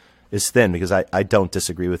is thin, because I don't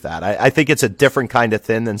disagree with that. I think it's a different kind of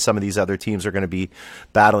thin than some of these other teams are going to be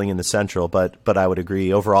battling in the Central, but I would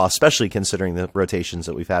agree overall, especially considering the rotations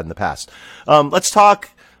that we've had in the past. Let's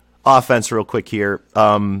talk offense real quick here.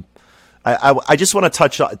 I just want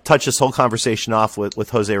to touch this whole conversation off with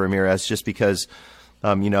Jose Ramirez, just because,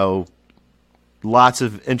 you know, lots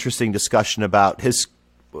of interesting discussion about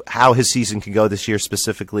how his season can go this year,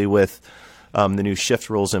 specifically with the new shift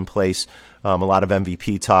rules in place. A lot of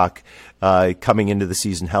MVP talk coming into the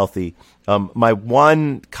season healthy. My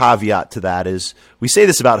one caveat to that is we say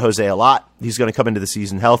this about Jose a lot. He's going to come into the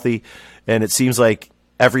season healthy, and it seems like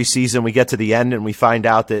every season we get to the end and we find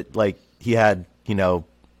out that, like, he had, you know,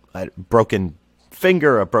 a broken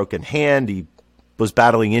finger, a broken hand. He was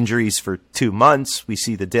battling injuries for 2 months. We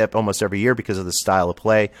see the dip almost every year because of the style of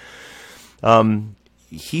play.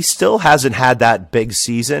 He still hasn't had that big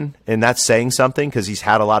season, and that's saying something because he's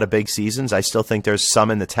had a lot of big seasons. I still think there's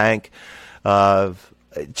some in the tank.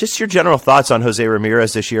 Just your general thoughts on Jose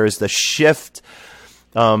Ramirez this year. Is the shift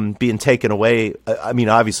being taken away? I mean,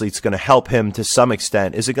 obviously it's going to help him to some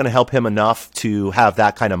extent. Is it going to help him enough to have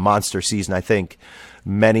that kind of monster season I think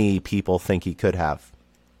many people think he could have?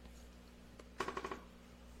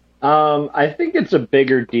 I think it's a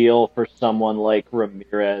bigger deal for someone like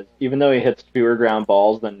Ramirez, even though he hits fewer ground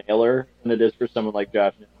balls than Naylor, than it is for someone like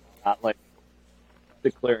Josh. Not like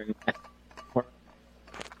declaring.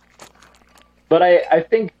 But I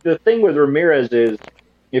think the thing with Ramirez is,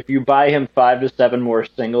 if you buy him 5 to 7 more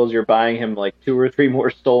singles, you're buying him like 2 or 3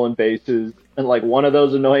 more stolen bases, and like one of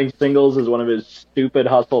those annoying singles is one of his stupid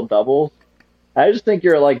hustle doubles. I just think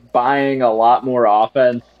you're like buying a lot more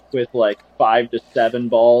offense with like 5 to 7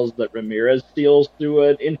 balls that Ramirez steals through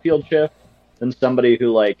an infield shift than somebody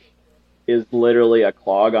who like is literally a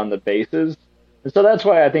clog on the bases. And so that's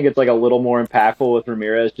why I think it's like a little more impactful with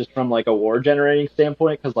Ramirez, just from like a WAR generating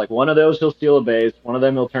standpoint, because like one of those he'll steal a base, one of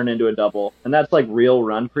them he'll turn into a double, and that's like real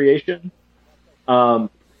run creation. Look,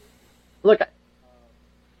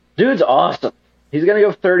 dude's awesome. He's gonna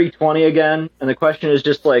go 30-20 again, and the question is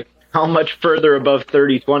just like how much further above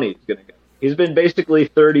 30-20 he's gonna go. He's been basically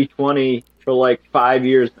 30-20 for like 5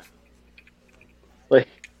 years now. Like,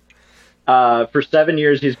 for 7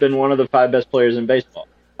 years, he's been one of the 5 best players in baseball.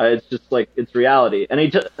 It's just like, it's reality. And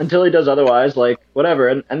until he does otherwise, like, whatever.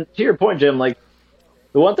 And to your point, Jim, like,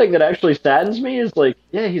 The one thing that actually saddens me is like,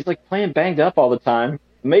 yeah, he's like playing banged up all the time.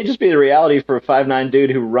 It may just be the reality for a 5'9"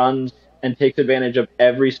 dude who runs and takes advantage of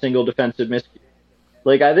every single defensive miscue.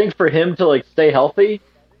 Like, I think for him to like stay healthy,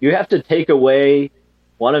 you have to take away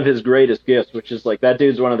one of his greatest gifts, which is like that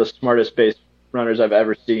dude's one of the smartest base runners I've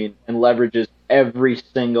ever seen and leverages every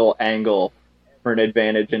single angle for an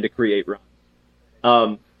advantage and to create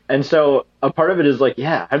runs. And so a part of it is like,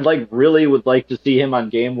 yeah, I'd like really would like to see him on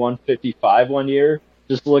game 155 one year,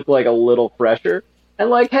 just look like a little fresher. And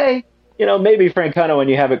like, hey, maybe Francona, when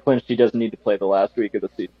you have it clinched, he doesn't need to play the last week of the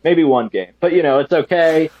season. Maybe one game. But, it's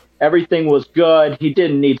okay. Everything was good. He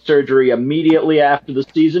didn't need surgery immediately after the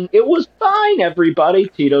season. It was fine, everybody.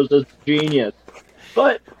 Tito's a genius.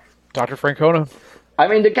 But Dr. Francona. I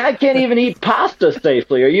mean, the guy can't even eat pasta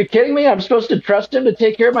safely. Are you kidding me? I'm supposed to trust him to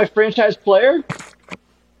take care of my franchise player?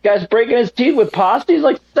 Guy's breaking his teeth with pasta. He's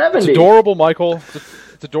like 70. It's adorable, Michael.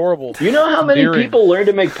 It's adorable. You know how many people learned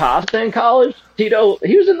to make pasta in college? Tito,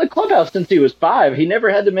 he was in the clubhouse since he was 5. He never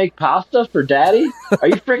had to make pasta for daddy. Are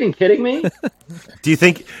you freaking kidding me? Do you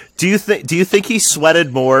think he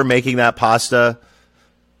sweated more making that pasta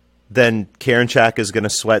than Karinchak is going to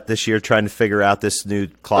sweat this year trying to figure out this new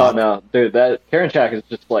clock? Oh no, dude, that Karinchak is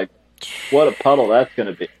just like, what a puddle that's going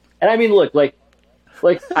to be. And I mean, look, like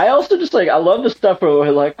I also just like I love the stuff where we're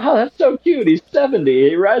like, oh, that's so cute. He's 70.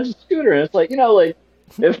 He rides a scooter, and it's like, like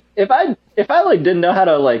if I like didn't know how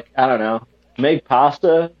to like I don't know make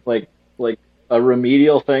pasta like a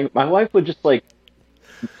remedial thing, my wife would just like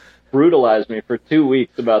brutalize me for 2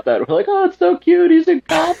 weeks about that. We're like, oh, it's so cute. He's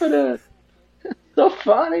incompetent. It's so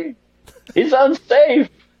funny. He's unsafe.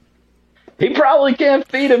 He probably can't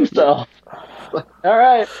feed himself. All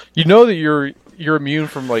right. You know that you're immune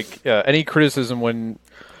from like any criticism when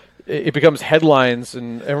it becomes headlines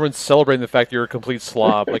and everyone's celebrating the fact that you're a complete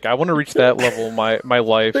slob. Like I want to reach that level in my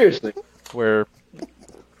life. Seriously. Where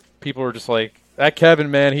people are just like, that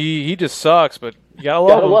Kevin, man, he just sucks, but you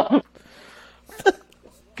gotta love him.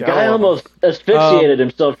 Guy almost asphyxiated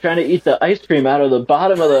himself trying to eat the ice cream out of the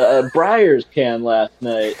bottom of the Breyers can last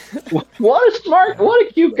night. What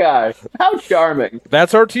a cute guy. How charming.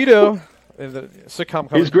 That's our Tito. In the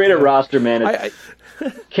sitcom. He's great at roster management.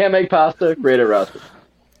 Can't make pasta, great at roster.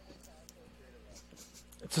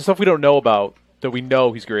 It's the stuff we don't know about that we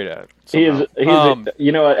know he's great at. He's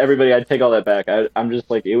you know what, everybody, I'd take all that back. I'm just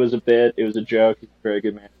like, it was a bit, it was a joke. He's a very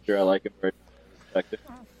good manager. I like him very respect him.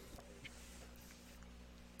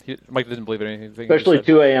 Mike doesn't believe in anything. Especially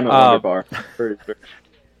 2 a.m. at Wonder Bar.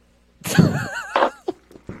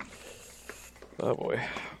 Oh, boy.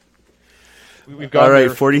 We've got all right,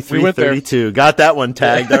 43-32. Got that one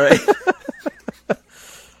tagged. All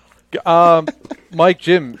right. Mike,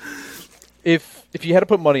 Jim, if you had to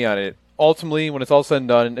put money on it, ultimately, when it's all said and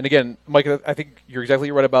done, and again, Mike, I think you're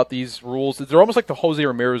exactly right about these rules. They're almost like the Jose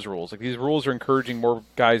Ramirez rules. Like these rules are encouraging more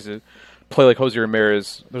guys to play like Jose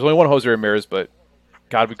Ramirez. There's only one Jose Ramirez, but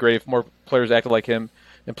God, it'd be great if more players acted like him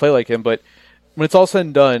and play like him. But when it's all said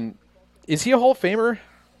and done, is he a Hall of Famer?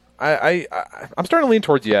 I'm starting to lean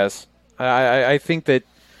towards yes. I think that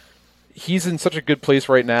he's in such a good place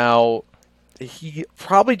right now. He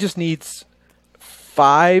probably just needs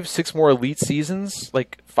 5-6 more elite seasons,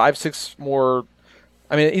 like 5-6 more.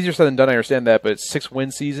 I mean, easier said than done. I understand that, but 6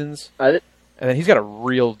 win seasons, and then he's got a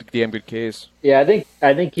real damn good case. Yeah,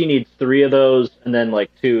 I think he needs 3 of those, and then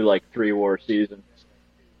like 2 3-war seasons.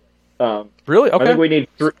 Really? Okay. I think we need.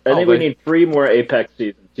 We need 3 more Apex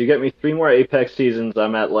seasons. You get me 3 more Apex seasons,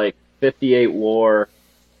 I'm at like 58 WAR.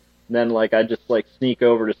 And then like I just like sneak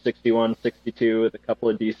over to 61, 62 with a couple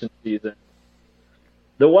of decent seasons.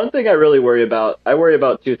 The one thing I really worry about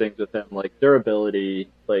 2 things with him, like durability.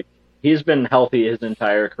 Like he's been healthy his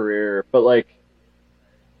entire career, but like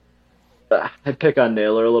I pick on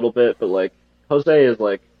Naylor a little bit, but like Jose is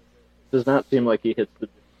like does not seem like he hits the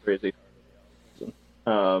crazy.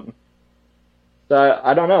 So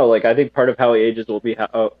I don't know. Like I think part of how he ages will be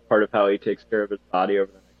part of how he takes care of his body over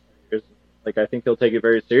the next few years. Like I think he'll take it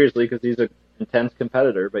very seriously because he's an intense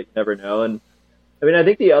competitor, but you never know. And I mean, I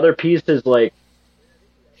think the other piece is like,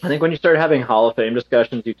 I think when you start having Hall of Fame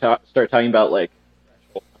discussions, you start talking about like,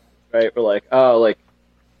 right? We're like, oh, like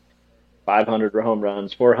 500 home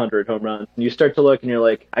runs, 400 home runs, and you start to look and you're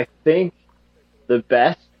like, I think the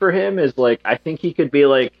best for him is like, I think he could be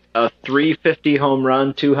like a 350 home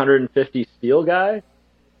run, 250 steal guy.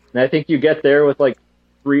 And I think you get there with like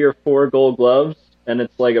 3 or 4 Gold Gloves, and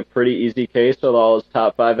it's like a pretty easy case with all his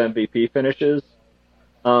top 5 MVP finishes.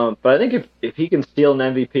 But I think if he can steal an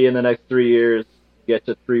MVP in the next 3 years, get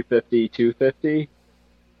to 350, 250,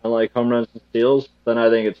 and like home runs and steals, then I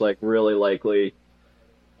think it's like really likely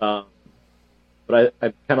but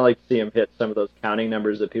I kind of like to see him hit some of those counting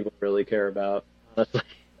numbers that people really care about. Honestly,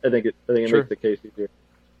 I think it Sure. makes the case easier.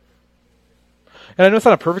 And I know it's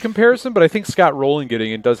not a perfect comparison, but I think Scott Rowland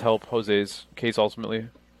getting it does help Jose's case ultimately.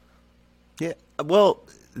 Yeah. Well,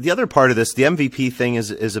 the other part of this, the MVP thing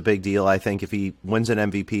is a big deal. I think if he wins an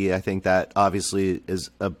MVP, I think that obviously is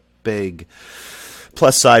a big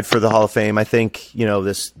plus side for the Hall of Fame. I think,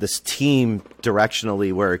 this team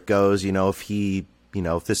directionally where it goes,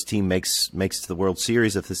 if this team makes to the World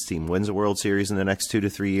Series, if this team wins a World Series in the next 2 to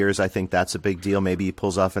 3 years, I think that's a big deal. Maybe he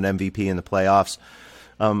pulls off an MVP in the playoffs.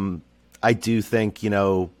 I do think,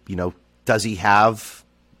 does he have,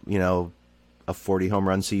 a 40 home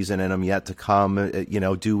run season in him yet to come?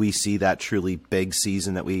 Do we see that truly big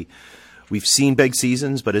season that we've seen big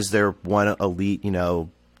seasons, but is there one elite,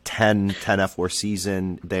 10 F4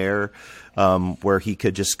 season there where he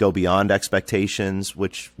could just go beyond expectations,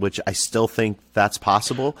 which I still think that's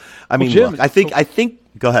possible. I mean, Jim, look, I think,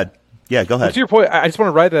 go ahead. Yeah, go ahead. To your point, I just want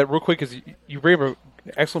to ride that real quick because you bring up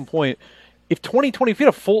an excellent point. If 2020, if you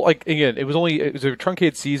had a full, again, it was a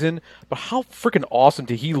truncated season, but how freaking awesome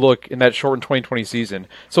did he look in that shortened 2020 season?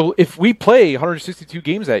 So if we play 162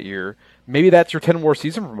 games that year, maybe that's your 10 war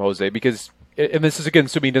season from Jose, because, and this is again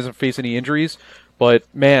assuming he doesn't face any injuries, but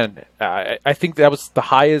man, I think that was the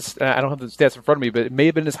highest. I don't have the stats in front of me, but it may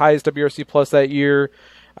have been his highest WRC plus that year.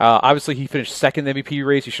 Obviously, he finished second in the MVP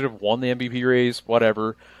race. He should have won the MVP race.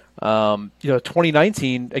 Whatever.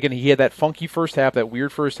 2019 again, he had that funky first half, that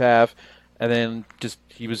weird first half. And then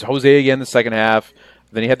he was Jose again the second half.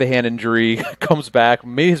 Then he had the hand injury, comes back.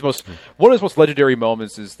 Maybe one of his most legendary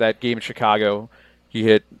moments is that game in Chicago. He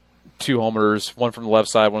hit 2 homers, one from the left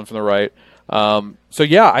side, one from the right. So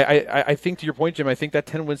yeah, I think to your point, Jim, I think that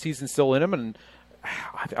 10-win season's still in him, and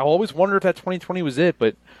I'll always wonder if that 2020 was it.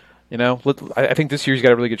 But I think this year he's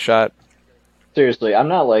got a really good shot. Seriously, I'm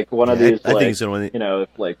not like one of these. I think he's gonna win it.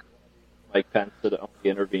 If like Mike Pence had only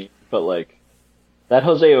intervened, but like. That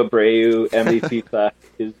Jose Abreu MVP theft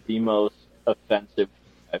is the most offensive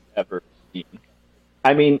I've ever seen.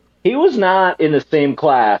 I mean, he was not in the same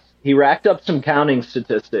class. He racked up some counting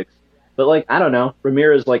statistics, but I don't know.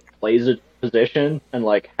 Ramirez plays a position and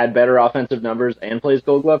had better offensive numbers and plays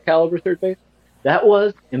Gold Glove caliber third base. That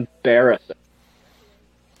was embarrassing.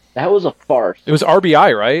 That was a farce. It was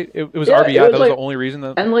RBI, right? It was RBI. That was the only reason.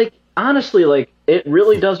 And honestly, it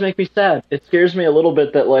really does make me sad. It scares me a little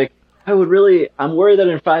bit that I'm worried that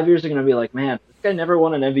in 5 years they're going to be like, man, this guy never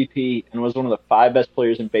won an MVP and was one of the 5 best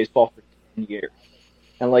players in baseball for 10 years.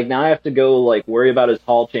 And now I have to go worry about his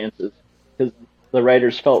Hall chances because the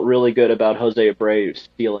writers felt really good about Jose Abreu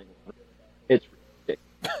stealing. It's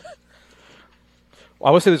ridiculous. Well,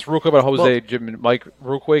 I want to say this real quick about Jose, Jim, and Mike,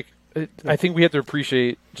 real quick. I think we have to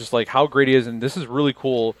appreciate just how great he is, and this is really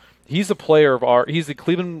cool. He's the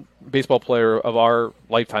Cleveland baseball player of our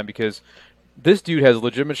lifetime because this dude has a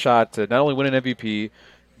legitimate shot to not only win an MVP,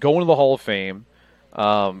 go into the Hall of Fame.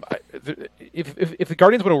 If the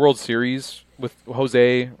Guardians win a World Series with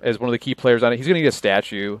Jose as one of the key players on it, he's going to get a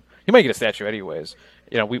statue. He might get a statue anyways.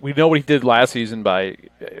 We know what he did last season by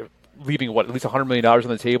leaving at least $100 million on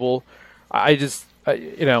the table.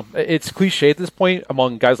 It's cliche at this point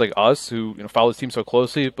among guys like us who follow this team so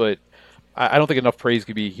closely, but I don't think enough praise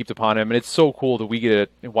could be heaped upon him. And it's so cool that we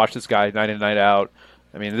get to watch this guy night in and night out.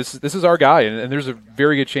 I mean, this is our guy, and there's a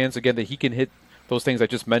very good chance, again, that he can hit those things I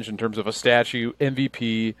just mentioned in terms of a statue,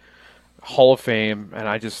 MVP, Hall of Fame, and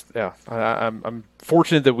I'm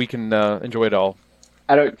fortunate that we can enjoy it all.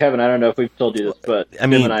 Kevin, I don't know if we've told you this, but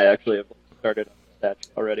Tim and I actually have started on the statue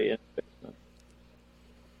already in basement.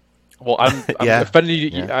 Well, I'm offended you.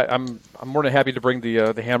 Yeah. I'm more than happy to bring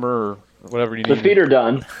the hammer or whatever you need. The feet are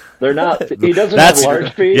done. They're not. He doesn't have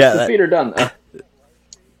large feet. Yeah, the feet are done.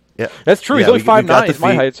 Yeah, that's true. He's only 5'9". He's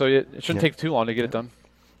my height, so it shouldn't take too long to get it done.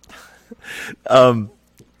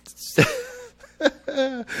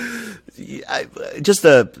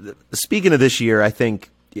 Speaking of this year, I think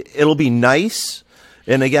it'll be nice.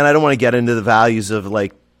 And again, I don't want to get into the values of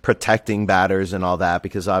protecting batters and all that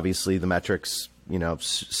because obviously the metrics,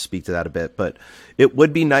 speak to that a bit. But it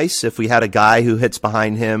would be nice if we had a guy who hits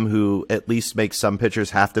behind him who at least makes some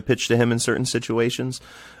pitchers have to pitch to him in certain situations.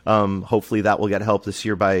 Hopefully that will get help this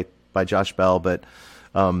year by Josh Bell, but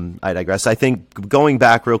I digress. I think going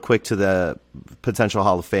back real quick to the potential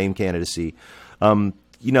Hall of Fame candidacy, it'll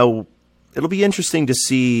be interesting to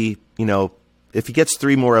see, if he gets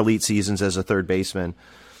 3 more elite seasons as a third baseman.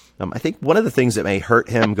 I think one of the things that may hurt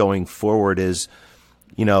him going forward is,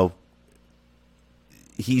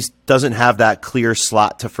 he doesn't have that clear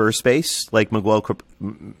slot to first base like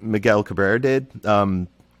Miguel Cabrera did.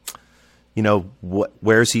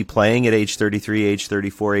 where's he playing at age 33, age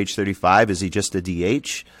 34, age 35? Is he just a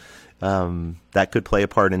DH? That could play a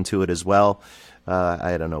part into it as well.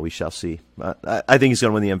 I don't know. We shall see. I think he's going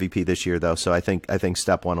to win the MVP this year, though. So I think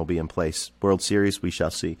step one will be in place. World Series, we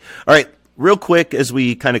shall see. All right, real quick as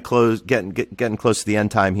we kind of close, getting close to the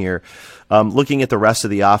end time here. Looking at the rest of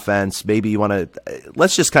the offense, maybe you want to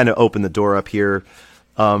let's just kind of open the door up here.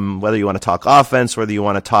 Whether you want to talk offense, whether you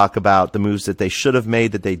want to talk about the moves that they should have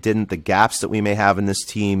made that they didn't, the gaps that we may have in this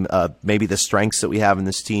team, maybe the strengths that we have in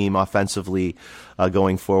this team offensively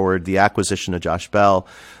going forward, the acquisition of Josh Bell,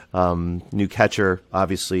 new catcher,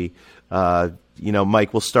 obviously.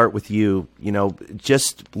 Mike, we'll start with you.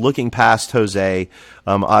 Just looking past Jose,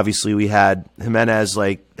 obviously we had Jimenez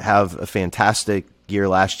have a fantastic year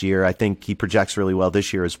last year. I think he projects really well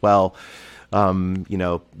this year as well.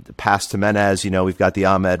 Past Jimenez, we've got the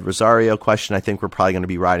Ahmed Rosario question. I think we're probably going to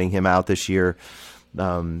be riding him out this year.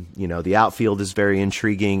 The outfield is very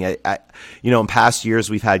intriguing. In past years,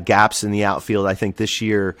 we've had gaps in the outfield. I think this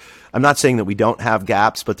year, I'm not saying that we don't have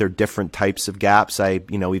gaps, but they're different types of gaps.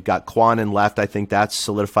 We've got Quan in left. I think that's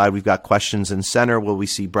solidified. We've got questions in center. Will we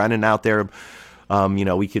see Brennan out there?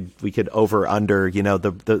 We could over under,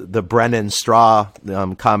 the Brennan Straw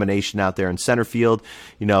combination out there in center field.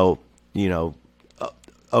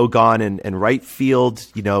 Ogon and right field,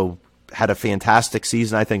 had a fantastic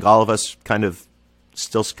season. I think all of us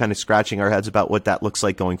still scratching our heads about what that looks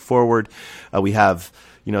like going forward. We have,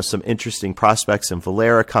 some interesting prospects in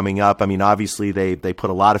Valera coming up. I mean, obviously they put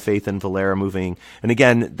a lot of faith in Valera moving. And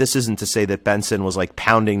again, this isn't to say that Benson was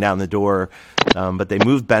pounding down the door, but they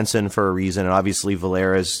moved Benson for a reason. And obviously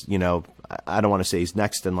Valera's, I don't want to say he's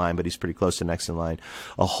next in line, but he's pretty close to next in line.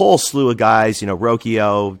 A whole slew of guys,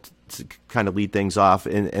 Rocchio to kind of lead things off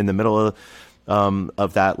in the middle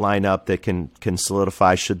of that lineup that can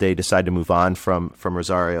solidify should they decide to move on from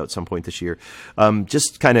Rosario at some point this year.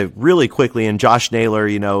 Just kind of really quickly, and Josh Naylor,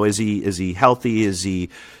 is he healthy?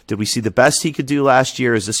 Did we see the best he could do last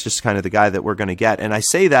year? Is this just kind of the guy that we're going to get? And I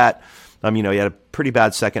say that, he had a pretty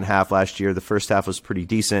bad second half last year. The first half was pretty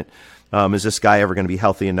decent. Is this guy ever going to be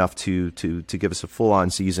healthy enough to give us a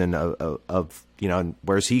full-on season of and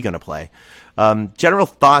where's he going to play? General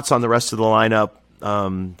thoughts on the rest of the lineup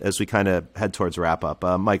as we kind of head towards wrap-up.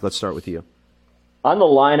 Mike, let's start with you. On the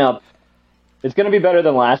lineup, it's going to be better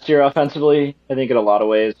than last year offensively, I think, in a lot of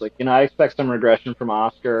ways. I expect some regression from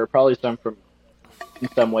Oscar, probably in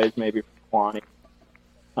some ways, maybe from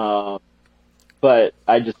Kwani. But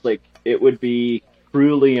I just, it would be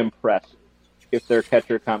truly impressive if their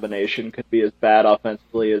catcher combination could be as bad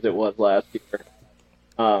offensively as it was last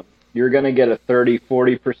year. You're going to get a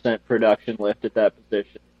 30-40% production lift at that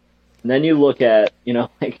position. And then you look at, you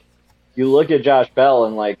look at Josh Bell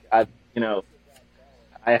and I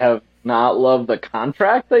have not loved the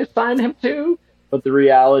contract they signed him to, but the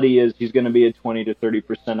reality is he's going to be a 20 to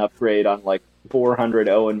 30% upgrade on 400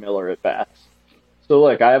 Owen Miller at bats. So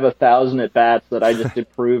look, I have 1,000 at bats that I just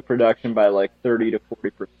improved production by 30 to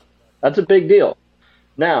 40%. That's a big deal.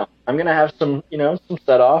 Now, I'm going to have some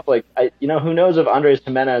set off. Who knows if Andres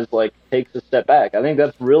Jimenez, takes a step back. I think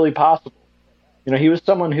that's really possible. He was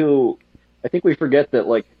someone who, I think we forget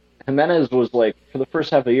that, Jimenez was, for the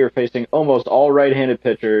first half of the year facing almost all right-handed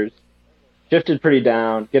pitchers, shifted pretty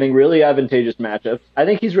down, getting really advantageous matchups. I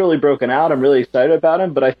think he's really broken out. I'm really excited about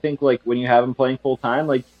him, but I think, when you have him playing full-time,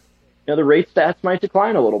 the rate stats might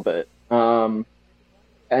decline a little bit.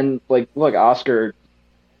 Look, Oscar,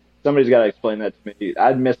 somebody's got to explain that to me.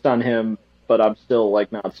 I'd missed on him, but I'm still,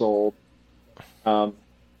 not sold. I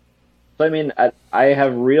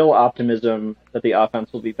have real optimism that the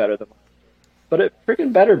offense will be better than last year. But it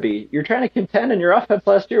freaking better be. You're trying to contend, and your offense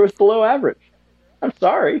last year was below average. I'm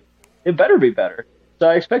sorry. It better be better. So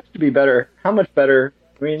I expect it to be better. How much better?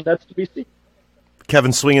 That's to be seen.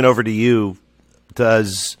 Kevin, swinging over to you,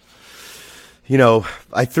 does,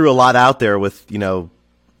 I threw a lot out there with,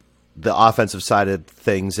 the offensive side of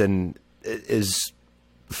things, and as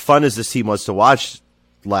fun as this team was to watch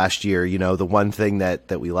last year, the one thing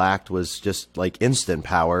that we lacked was just instant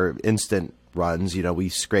power, instant runs. We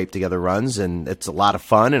scrape together runs, and it's a lot of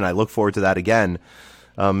fun, and I look forward to that again.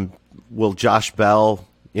 Will Josh Bell,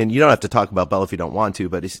 and you don't have to talk about Bell if you don't want to,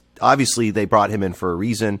 but obviously they brought him in for a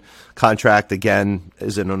reason. Contract, again,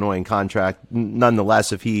 is an annoying contract.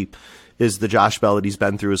 Nonetheless, if he is the Josh Bell that he's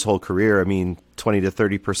been through his whole career, 20 to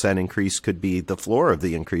 30% increase could be the floor of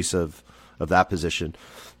the increase of that position.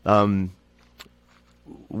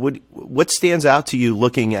 What stands out to you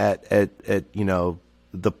looking at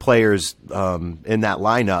the players in that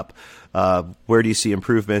lineup? Where do you see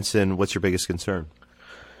improvements, and what's your biggest concern?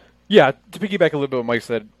 Yeah, to piggyback a little bit what Mike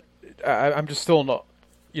said, I'm just still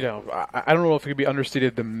I don't know if it could be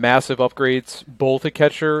understated the massive upgrades both at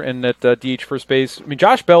catcher and at DH first base. I mean,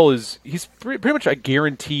 Josh Bell he's pretty much a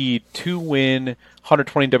guaranteed 2-win,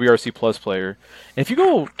 120 WRC plus player. And if you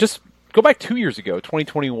go back 2 years ago,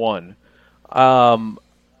 2021,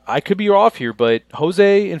 I could be off here, but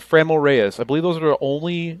Jose and Franmil Reyes, I believe those are the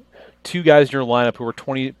only two guys in your lineup who were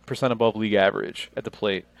 20% above league average at the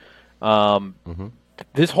plate.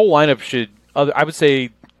 This whole lineup should, I would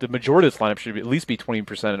say, the majority of this lineup should at least be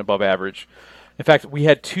 20% above average. In fact, we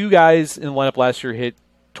had two guys in the lineup last year hit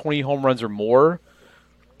 20 home runs or more.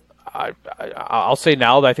 I'll say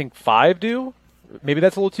now that I think 5 do. Maybe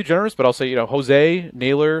that's a little too generous, but I'll say, Jose,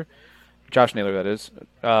 Naylor, Josh Naylor, that is.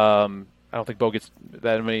 I don't think Bo gets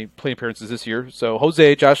that many plate appearances this year. So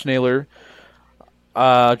Jose, Josh Naylor,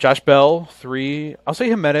 Josh Bell, 3. I'll say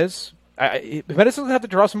Jimenez. Jimenez doesn't have to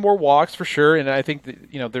draw some more walks for sure, and I think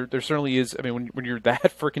that, there certainly is. I mean, when you're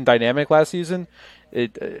that freaking dynamic last season,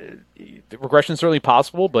 the regression is certainly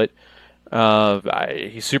possible. But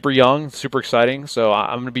he's super young, super exciting, so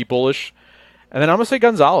I'm going to be bullish. And then I'm going to say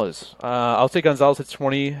Gonzalez. I'll say Gonzalez hits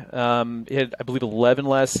 20. He had, I believe, 11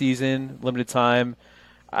 last season, limited time.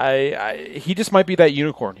 He just might be that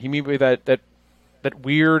unicorn. He may be that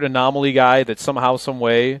weird anomaly guy that somehow, some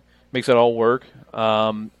way makes it all work.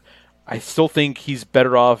 I still think he's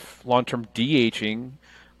better off long-term DHing,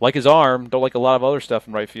 like his arm. Don't like a lot of other stuff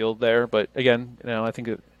in right field there. But again, I think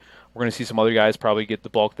that we're going to see some other guys probably get the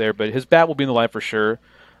bulk there. But his bat will be in the line for sure.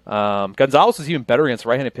 Gonzalez is even better against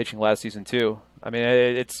right-handed pitching last season too. I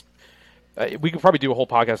mean, we could probably do a whole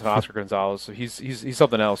podcast on Oscar Gonzalez. So he's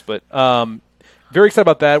something else. But very excited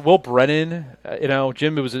about that. Will Brennan,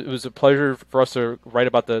 Jim, it was a pleasure for us to write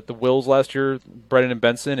about the Wills last year, Brennan and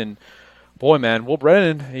Benson, and boy, man, Will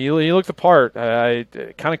Brennan, he looked the part.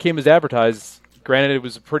 It kind of came as advertised. Granted, it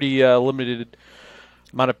was a pretty limited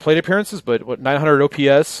amount of plate appearances, but 900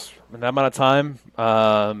 OPS in that amount of time.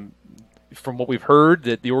 From what we've heard,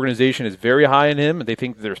 that the organization is very high in him, and they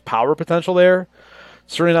think there's power potential there.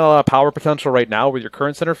 Certainly not a lot of power potential right now with your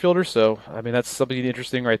current center fielder. So, I mean, that's something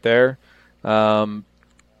interesting right there. And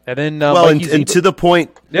then, and to the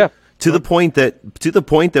point, yeah, to the point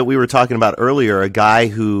that we were talking about earlier, a guy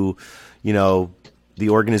who, the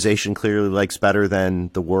organization clearly likes better than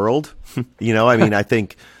the world. I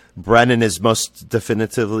think Brennan is most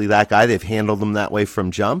definitively that guy. They've handled him that way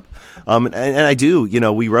from jump. And I do,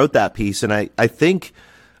 we wrote that piece, and I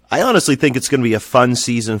honestly think it's going to be a fun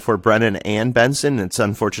season for Brennan and Benson. It's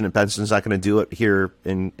unfortunate Benson's not going to do it here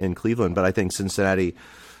in Cleveland, but I think Cincinnati.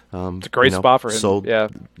 It's a great spot for him. So,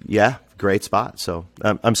 yeah, great spot. So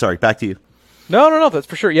I'm sorry, back to you. No, that's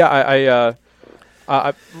for sure. Yeah,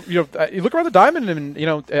 you look around the diamond, and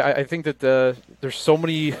I think that there's so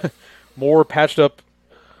many more patched up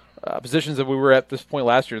positions that we were at this point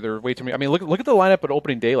last year. There were way too many. I mean, look at the lineup at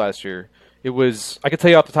opening day last year. It was, I can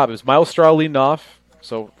tell you off the top, it was Miles Straw leading off.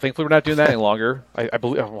 So thankfully we're not doing that any longer. I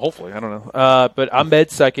believe, hopefully, I don't know. But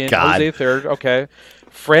Ahmed second, Jose third. Okay,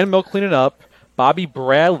 Fran Mill cleaning up. Bobby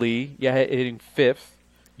Bradley, hitting fifth.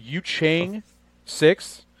 Yu Chang,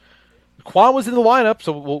 sixth. Quan was in the lineup,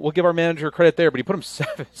 so we'll give our manager credit there, but he put him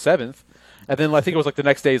seventh. And then I think it was like the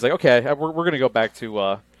next day, he's like, okay, we're going to go back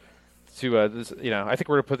to this. I think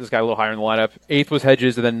we're going to put this guy a little higher in the lineup. Eighth was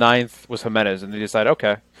Hedges, and then ninth was Jimenez, and they decided,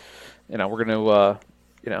 okay, we're going to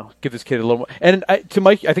give this kid a little more. And to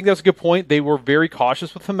Mike, I think that's a good point. They were very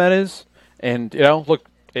cautious with Jimenez, and look,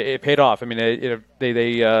 it paid off. I mean,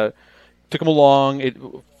 they took him along.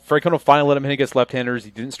 Francona finally let him hit against left-handers.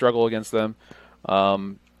 He didn't struggle against them.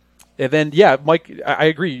 And then, Mike, I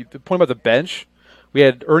agree. The point about the bench, we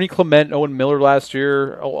had Ernie Clement, Owen Miller last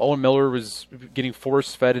year. Owen Miller was getting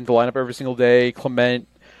force-fed into the lineup every single day. Clement,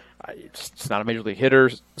 it's not a major league hitter.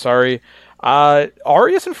 Sorry.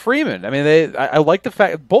 Arias and Freeman. I mean, I like the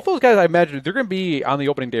fact both those guys. I imagine they're going to be on the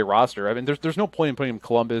opening day roster. I mean, there's no point in putting them in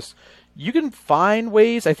Columbus. You can find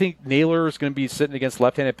ways. I think Naylor is going to be sitting against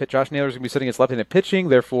left-handed pitch. Josh Naylor is going to be sitting against left-handed pitching.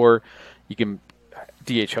 Therefore, you can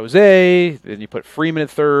DH Jose, then you put Freeman at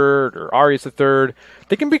third or Arias at third.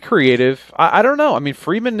 They can be creative. I don't know. I mean,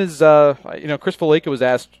 Freeman is, Chris Valleca was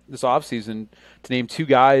asked this offseason to name two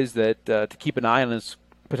guys that to keep an eye on as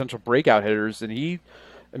potential breakout hitters, and he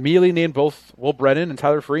immediately named both Will Brennan and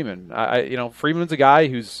Tyler Freeman. Freeman's a guy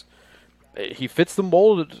he fits the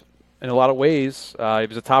mold in a lot of ways. He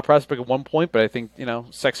was a top prospect at one point, but I think,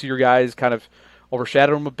 sexier guys kind of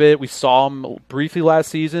overshadowed him a bit. We saw him briefly last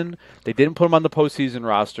season. They didn't put him on the postseason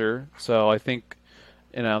roster, so I think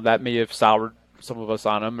that may have soured some of us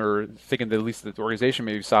on him, or thinking that at least the organization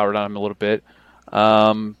may have soured on him a little bit.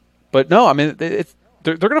 But no, I mean,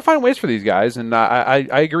 they're going to find ways for these guys, and I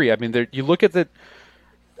agree. I mean, you look at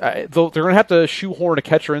they're going to have to shoehorn a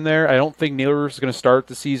catcher in there. I don't think Naylor is going to start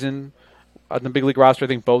the season on the big league roster. I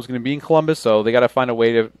think Bo's going to be in Columbus, so they got to find a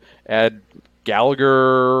way to add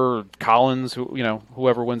Gallagher, Collins,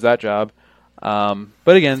 whoever wins that job.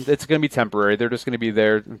 But again, it's going to be temporary. They're just going to be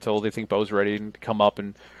there until they think Bo's ready to come up.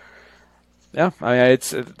 And yeah, I mean,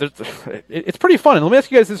 it's pretty fun. And let me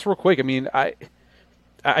ask you guys this real quick. I mean,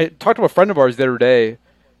 I talked to a friend of ours the other day.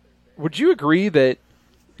 Would you agree that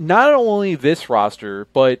not only this roster,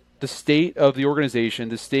 but the state of the organization,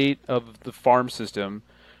 the state of the farm system,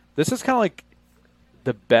 this is kind of like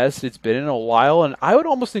the best it's been in a while? And I would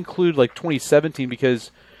almost include like 2017,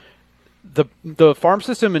 because the farm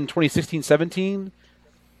system in 2016-17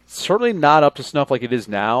 certainly not up to snuff like it is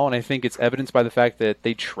now, and I think it's evidenced by the fact that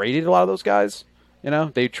they traded a lot of those guys.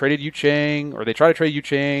 They traded Yu Chang, or they tried to trade Yu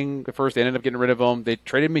Chang at first. They ended up getting rid of him. They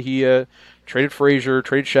traded Mejia, traded Frazier,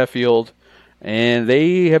 traded Sheffield, and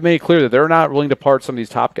they have made it clear that they're not willing to part some of these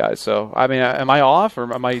top guys. So, I mean, am I off,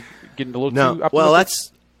 or am I getting a little too optimistic?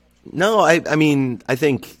 Well, I mean, I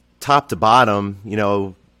think top to bottom,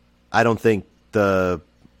 I don't think the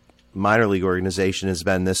minor league organization has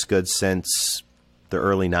been this good since the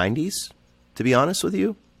early 90s, to be honest with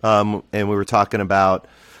you. And we were talking about,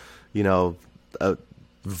 a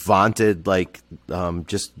vaunted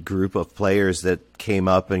just group of players that came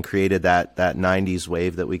up and created that 90s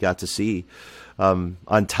wave that we got to see.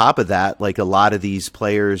 On top of that, like a lot of these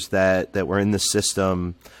players that were in the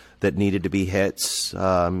system that needed to be hits,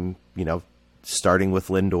 starting with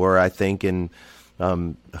Lindor, I think, and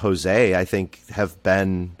Jose, I think, have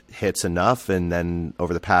been hits enough. And then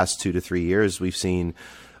over the past 2 to 3 years, we've seen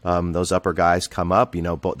those upper guys come up.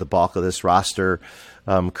 The bulk of this roster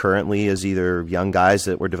currently is either young guys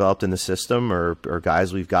that were developed in the system or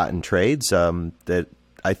guys we've got in trades that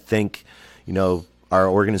I think, our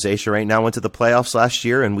organization right now went to the playoffs last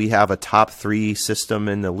year, and we have a top 3 system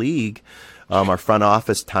in the league. Our front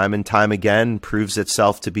office time and time again proves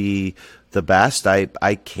itself to be the best.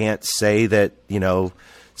 I can't say that,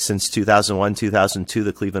 since 2001, 2002,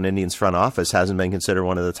 the Cleveland Indians front office hasn't been considered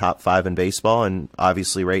one of the top 5 in baseball. And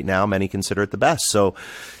obviously right now, many consider it the best. So,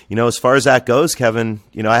 as far as that goes, Kevin,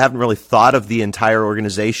 I haven't really thought of the entire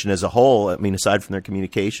organization as a whole. I mean, aside from their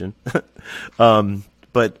communication,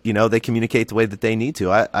 but they communicate the way that they need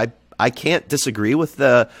to. I can't disagree with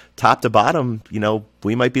the top to bottom.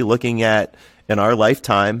 We might be looking at, in our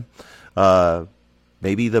lifetime,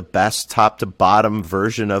 maybe the best top to bottom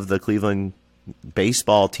version of the Cleveland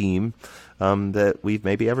baseball team that we've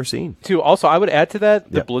maybe ever seen. Too. Also, I would add to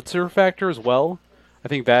that the blitzer factor as well. I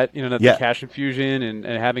think that the cash infusion and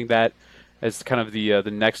having that as kind of the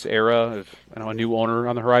next era of a new owner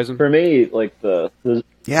on the horizon. For me, like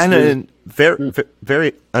and very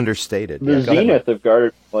very understated. The zenith of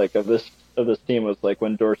this team was like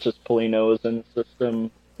when Dorsis Polino was in the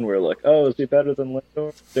system, and we were like, oh, is he better than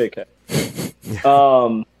Lindor? JK.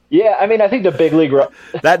 Yeah, I mean, I think the big league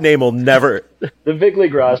that name will never. The big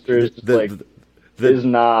league roster is just is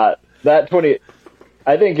not that 20.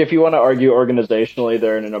 I think if you want to argue organizationally,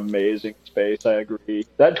 they're in an amazing space. I agree.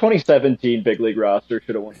 That 2017 big league roster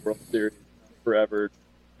should have won the World Series forever.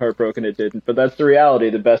 Heartbroken it didn't, but that's the reality.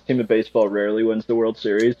 The best team in baseball rarely wins the World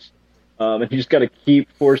Series, and you just got to keep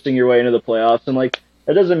forcing your way into the playoffs. And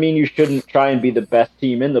that doesn't mean you shouldn't try and be the best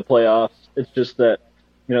team in the playoffs. It's just that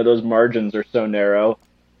those margins are so narrow.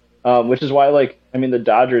 Which is why, the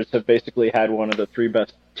Dodgers have basically had one of the 3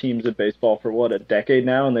 best teams in baseball for, a decade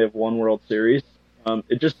now, and they have won World Series.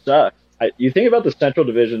 It just sucks. You think about the Central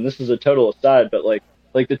Division, this is a total aside, but,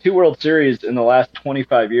 the 2 World Series in the last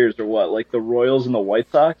 25 years are the Royals and the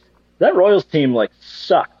White Sox? That Royals team,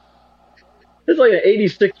 sucked. It's like an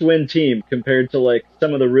 86-win team compared to,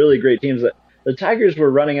 some of the really great teams. The Tigers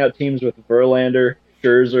were running out teams with Verlander,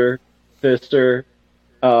 Scherzer, Pfister,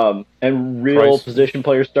 and real Price. Position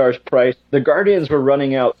player stars Price. The Guardians were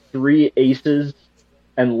running out 3 aces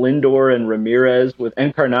and Lindor and Ramirez with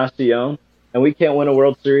Encarnacion, and we can't win a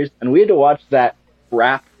World Series. And we had to watch that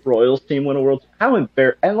crap Royals team win a World Series. How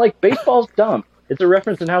embarrassing. And, baseball's dumb. It's a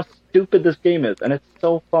reference in how stupid this game is, and it's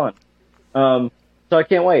so fun. So I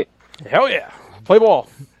can't wait. Hell yeah. Play ball.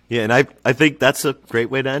 Yeah, and I think that's a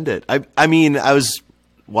great way to end it. I mean, I was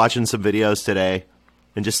watching some videos today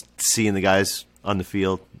and just seeing the guys on the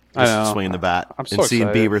field, just swinging the bat, I'm so and seeing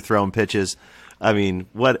excited. Bieber throwing pitches. I mean,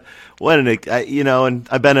 what and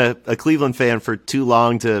I've been a Cleveland fan for too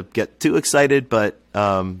long to get too excited, but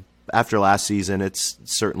after last season, it's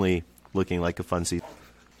certainly looking like a fun season.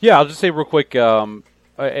 Yeah, I'll just say real quick,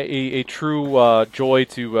 a true joy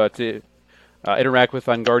to interact with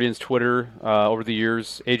on Guardians Twitter over the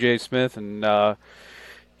years, AJ Smith, and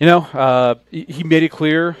He made it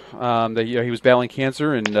clear that he was battling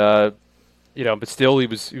cancer, and but still he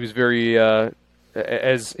was very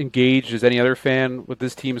as engaged as any other fan with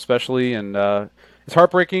this team, especially, and it's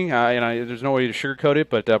heartbreaking. There's no way to sugarcoat it,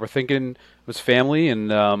 but we're thinking it was family, and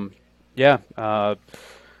let's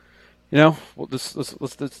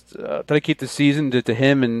dedicate the season to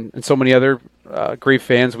him and so many other great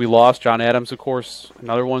fans we lost. John Adams, of course,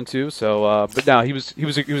 another one too. So, but no, he was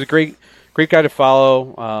a great guy to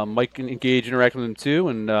follow. Mike engaged, interacted with him too,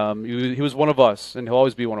 and he was one of us, and he'll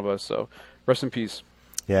always be one of us. So, rest in peace.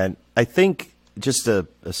 Yeah, and I think just a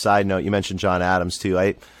side note, you mentioned John Adams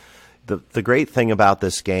too. The great thing about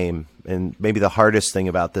this game, and maybe the hardest thing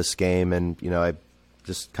about this game, and I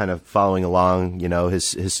just kind of following along,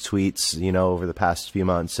 his tweets, over the past few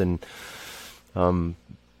months, and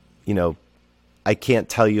I can't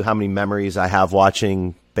tell you how many memories I have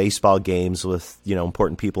watching baseball games with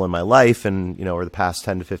important people in my life, and over the past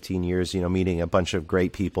 10 to 15 years, meeting a bunch of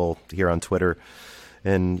great people here on Twitter,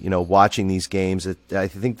 and watching these games. I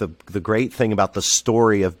think the great thing about the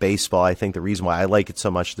story of baseball, I think the reason why I like it so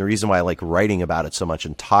much, the reason why I like writing about it so much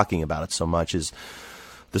and talking about it so much, is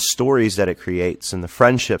the stories that it creates and the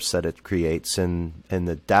friendships that it creates, and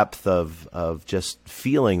the depth of just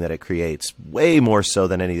feeling that it creates, way more so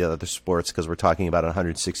than any of the other sports, because we're talking about a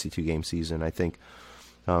 162-game season. I think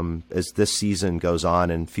as this season goes on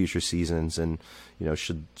and future seasons, and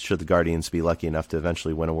should the Guardians be lucky enough to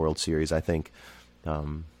eventually win a World Series, I think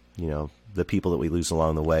the people that we lose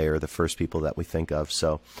along the way are the first people that we think of.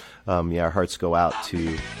 So our hearts go out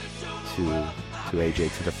to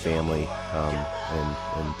AJ, to the family,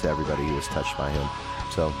 and to everybody who was touched by him.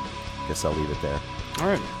 So I guess I'll leave it there. All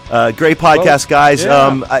right. Great podcast, guys.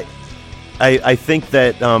 Yeah. I think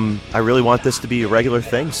that I really want this to be a regular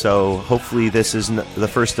thing. So hopefully this isn't the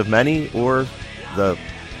first of many, or the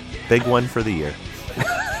big one for the year.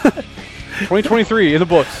 2023 in the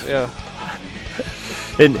books. Yeah.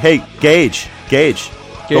 And hey, Gage, the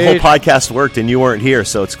whole podcast worked and you weren't here,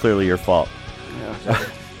 so it's clearly your fault. Yeah.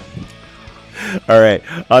 All right.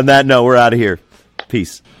 On that note, we're out of here.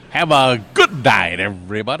 Peace. Have a good night,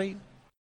 everybody.